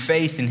 through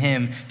faith in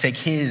him, take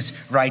his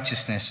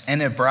righteousness.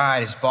 And a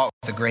bride is bought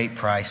with a great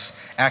price.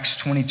 Acts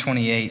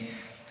 20:28.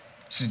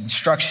 It's an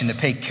instruction to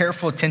pay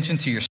careful attention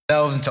to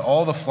yourselves and to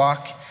all the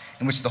flock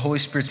in which the Holy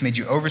Spirit's made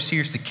you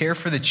overseers to care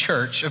for the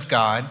church of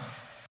God,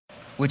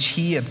 which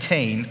he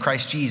obtained,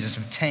 Christ Jesus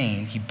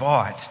obtained, he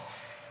bought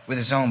with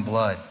his own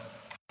blood.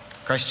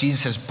 Christ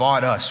Jesus has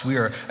bought us. We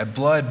are a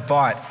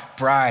blood-bought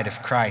bride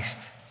of Christ,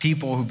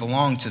 people who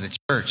belong to the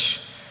church.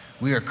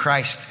 We are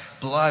Christ's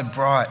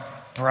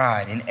blood-bought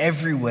bride. In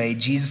every way,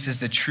 Jesus is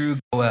the true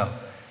Goel.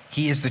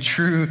 He is the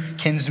true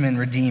kinsman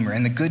redeemer.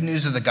 And the good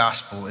news of the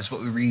gospel is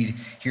what we read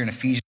here in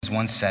Ephesians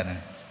 1:7.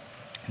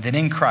 That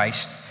in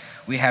Christ,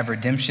 we have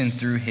redemption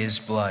through his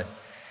blood.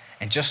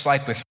 And just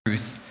like with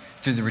Ruth,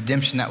 through the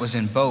redemption that was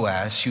in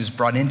Boaz, she was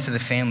brought into the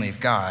family of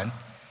God.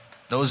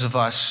 Those of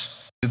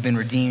us who've been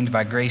redeemed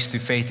by grace through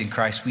faith in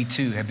Christ, we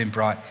too have been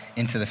brought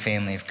into the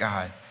family of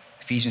God.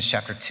 Ephesians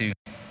chapter 2.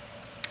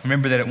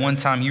 Remember that at one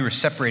time you were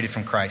separated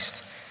from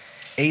Christ,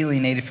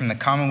 alienated from the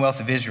commonwealth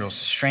of Israel,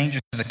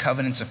 strangers to the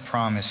covenants of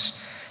promise,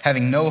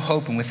 having no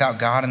hope and without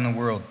God in the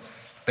world.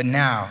 But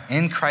now,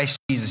 in Christ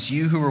Jesus,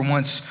 you who were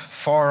once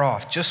far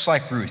off, just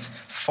like Ruth,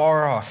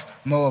 far off,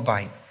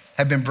 Moabite,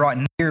 have been brought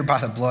near by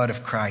the blood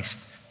of Christ.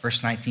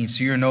 Verse 19,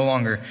 so you are no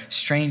longer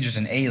strangers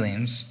and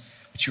aliens,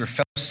 but you are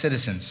fellow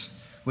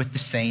citizens with the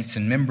saints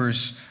and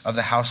members of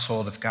the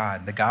household of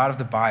God. The God of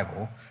the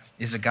Bible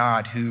is a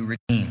God who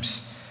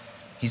redeems.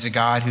 He's a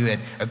God who, at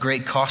a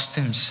great cost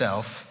to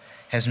himself,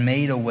 has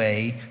made a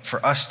way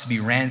for us to be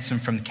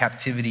ransomed from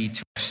captivity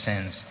to our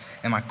sins.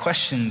 And my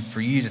question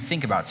for you to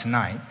think about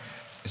tonight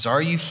is,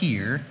 are you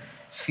here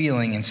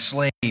feeling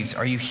enslaved?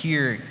 Are you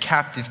here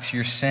captive to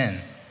your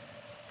sin?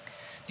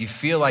 Do you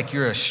feel like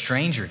you're a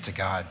stranger to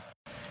God?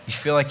 You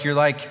feel like you're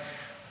like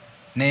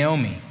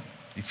Naomi?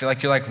 You feel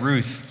like you're like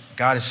Ruth?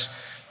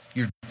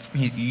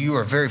 You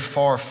are very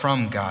far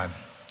from God.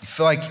 You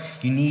feel like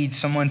you need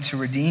someone to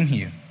redeem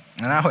you.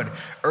 And I would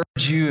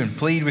urge you and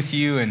plead with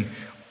you and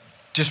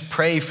just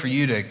pray for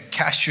you to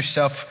cast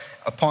yourself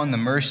upon the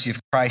mercy of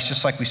Christ,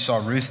 just like we saw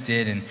Ruth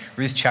did in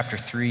Ruth chapter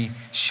 3.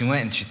 She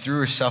went and she threw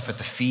herself at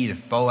the feet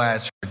of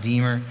Boaz, her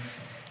Redeemer,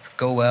 her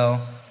Goel.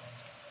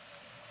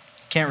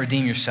 You can't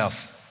redeem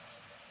yourself.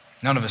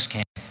 None of us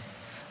can.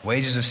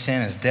 Wages of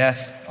sin is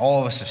death.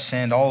 All of us have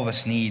sinned. All of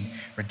us need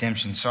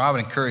redemption. So I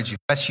would encourage you, if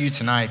that's you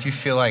tonight, if you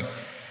feel like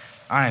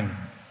I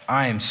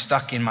am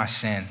stuck in my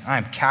sin, I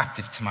am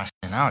captive to my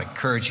sin, I would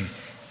encourage you,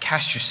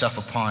 cast yourself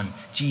upon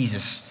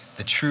Jesus,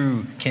 the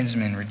true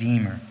kinsman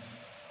redeemer.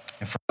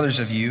 And for others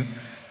of you,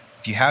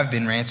 if you have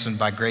been ransomed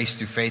by grace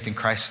through faith in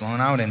Christ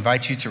alone, I would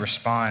invite you to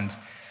respond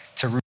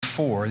to Ruth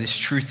 4, this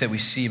truth that we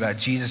see about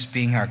Jesus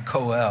being our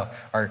Goel,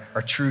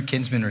 our true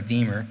kinsman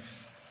redeemer,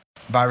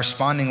 by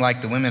responding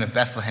like the women of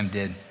Bethlehem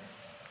did.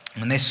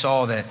 When they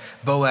saw that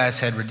Boaz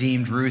had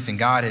redeemed Ruth and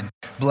God had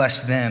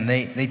blessed them,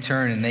 they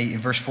turned and in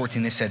verse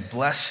 14, they said,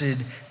 "Blessed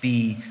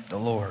be the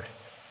Lord."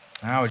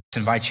 And I would just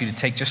invite you to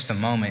take just a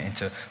moment and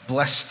to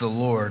bless the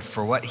Lord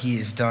for what he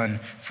has done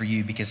for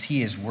you, because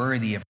he is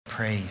worthy of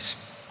praise.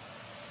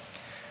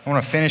 I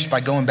want to finish by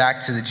going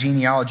back to the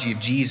genealogy of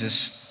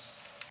Jesus.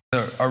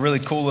 A really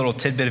cool little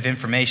tidbit of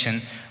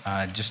information,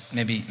 just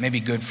maybe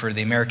good for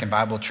the American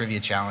Bible Trivia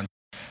Challenge.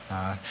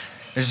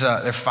 There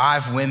are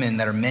 5 women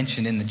that are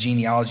mentioned in the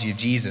genealogy of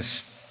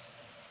Jesus.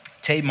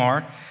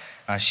 Tamar,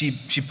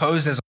 she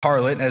posed as a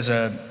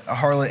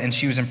harlot, and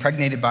she was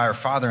impregnated by her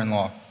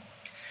father-in-law.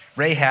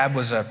 Rahab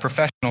was a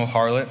professional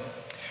harlot.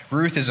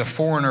 Ruth is a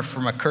foreigner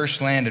from a cursed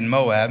land in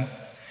Moab.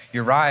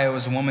 Uriah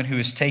was a woman who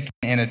was taken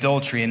in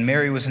adultery, and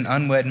Mary was an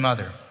unwed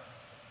mother.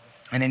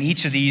 And in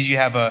each of these, you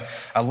have a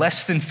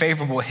less than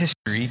favorable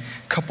history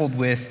coupled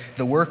with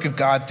the work of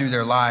God through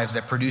their lives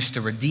that produced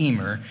a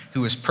Redeemer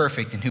who was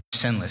perfect and who was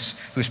sinless,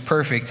 who was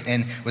perfect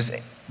and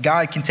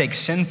God can take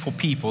sinful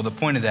people. The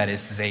point of that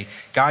is to say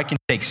God can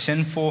take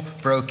sinful,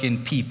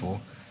 broken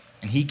people,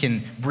 and he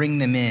can bring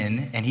them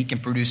in, and he can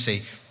produce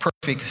a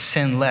perfect,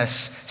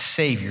 sinless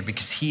Savior,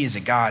 because he is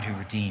a God who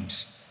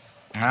redeems.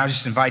 And I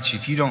just invite you,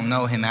 if you don't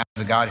know him as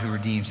the God who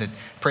redeems, that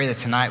pray that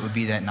tonight would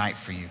be that night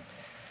for you.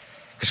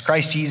 Because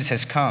Christ Jesus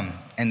has come,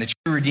 and the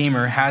true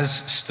Redeemer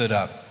has stood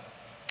up.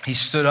 He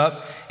stood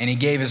up and he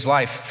gave his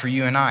life for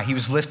you and I. He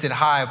was lifted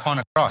high upon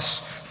a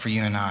cross for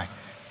you and I.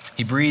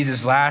 He breathed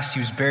his last. He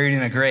was buried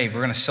in a grave.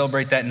 We're going to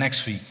celebrate that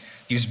next week.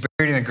 He was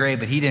buried in a grave,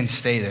 but he didn't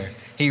stay there.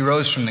 He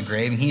rose from the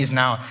grave, and he is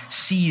now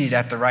seated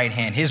at the right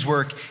hand. His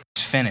work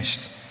is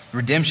finished.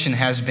 Redemption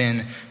has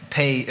been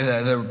paid.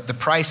 The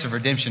price of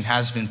redemption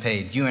has been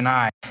paid. You and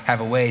I have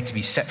a way to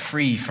be set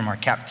free from our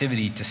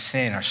captivity to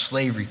sin, our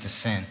slavery to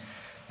sin.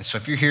 And so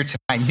if you're here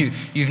tonight,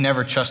 you've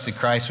never trusted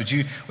Christ, would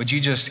you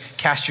just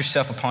cast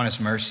yourself upon his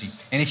mercy?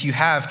 And if you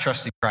have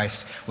trusted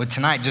Christ, would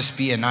tonight just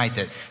be a night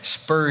that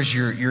spurs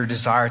your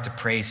desire to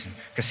praise him?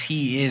 Because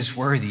he is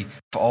worthy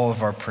of all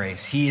of our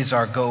praise. He is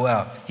our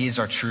Goel. He is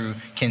our true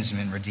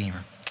kinsman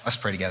redeemer. Let's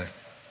pray together.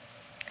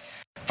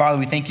 Father,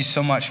 we thank you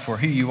so much for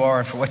who you are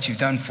and for what you've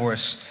done for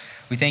us.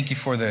 We thank you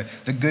for the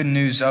good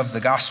news of the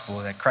gospel,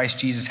 that Christ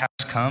Jesus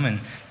has come and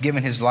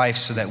given his life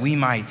so that we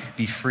might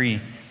be free.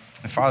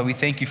 And Father, we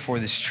thank you for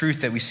this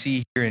truth that we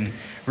see here in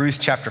Ruth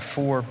chapter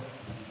 4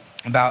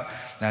 about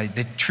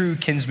the true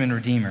kinsman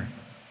redeemer,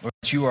 Lord,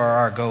 that you are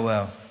our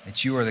Goel,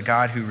 that you are the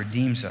God who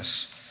redeems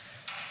us.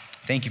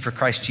 Thank you for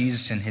Christ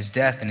Jesus and his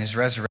death and his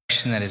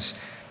resurrection that has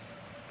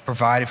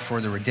provided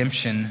for the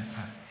redemption.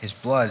 His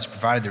blood has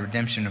provided the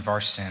redemption of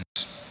our sins.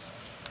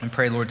 And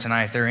pray, Lord,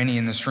 tonight, if there are any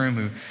in this room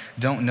who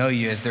don't know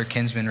you as their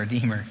kinsman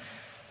redeemer,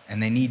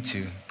 and they need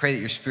to, pray that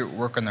your Spirit will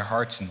work on their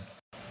hearts in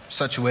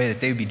such a way that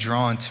they would be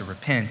drawn to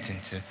repent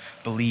and to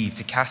believe,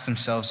 to cast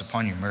themselves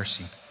upon your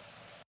mercy.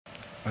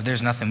 Lord,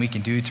 there's nothing we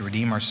can do to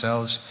redeem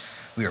ourselves.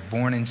 We are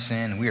born in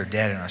sin, and we are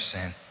dead in our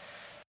sin.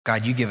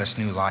 God, you give us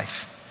new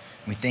life.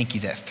 And we thank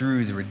you that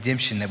through the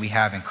redemption that we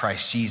have in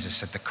Christ Jesus,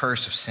 that the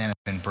curse of sin has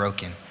been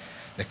broken,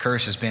 the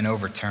curse has been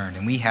overturned,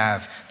 and we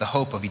have the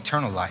hope of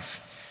eternal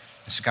life.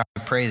 And so God,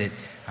 we pray that,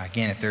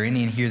 again, if there are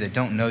any in here that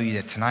don't know you,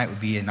 that tonight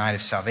would be a night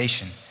of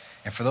salvation.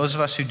 And for those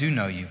of us who do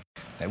know you,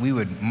 that we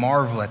would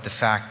marvel at the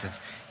fact of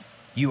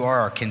you are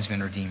our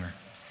kinsman redeemer.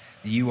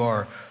 You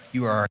are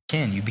our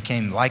kin. You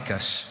became like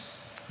us.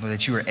 Lord,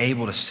 that you were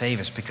able to save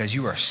us because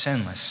you are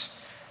sinless,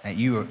 that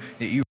you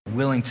are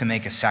willing to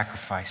make a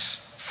sacrifice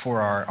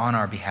on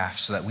our behalf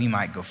so that we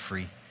might go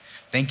free.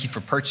 Thank you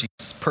for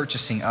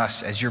purchasing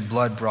us as your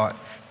blood-bought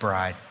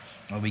bride.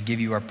 Lord, we give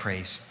you our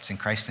praise. It's in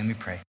Christ's name we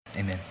pray.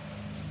 Amen.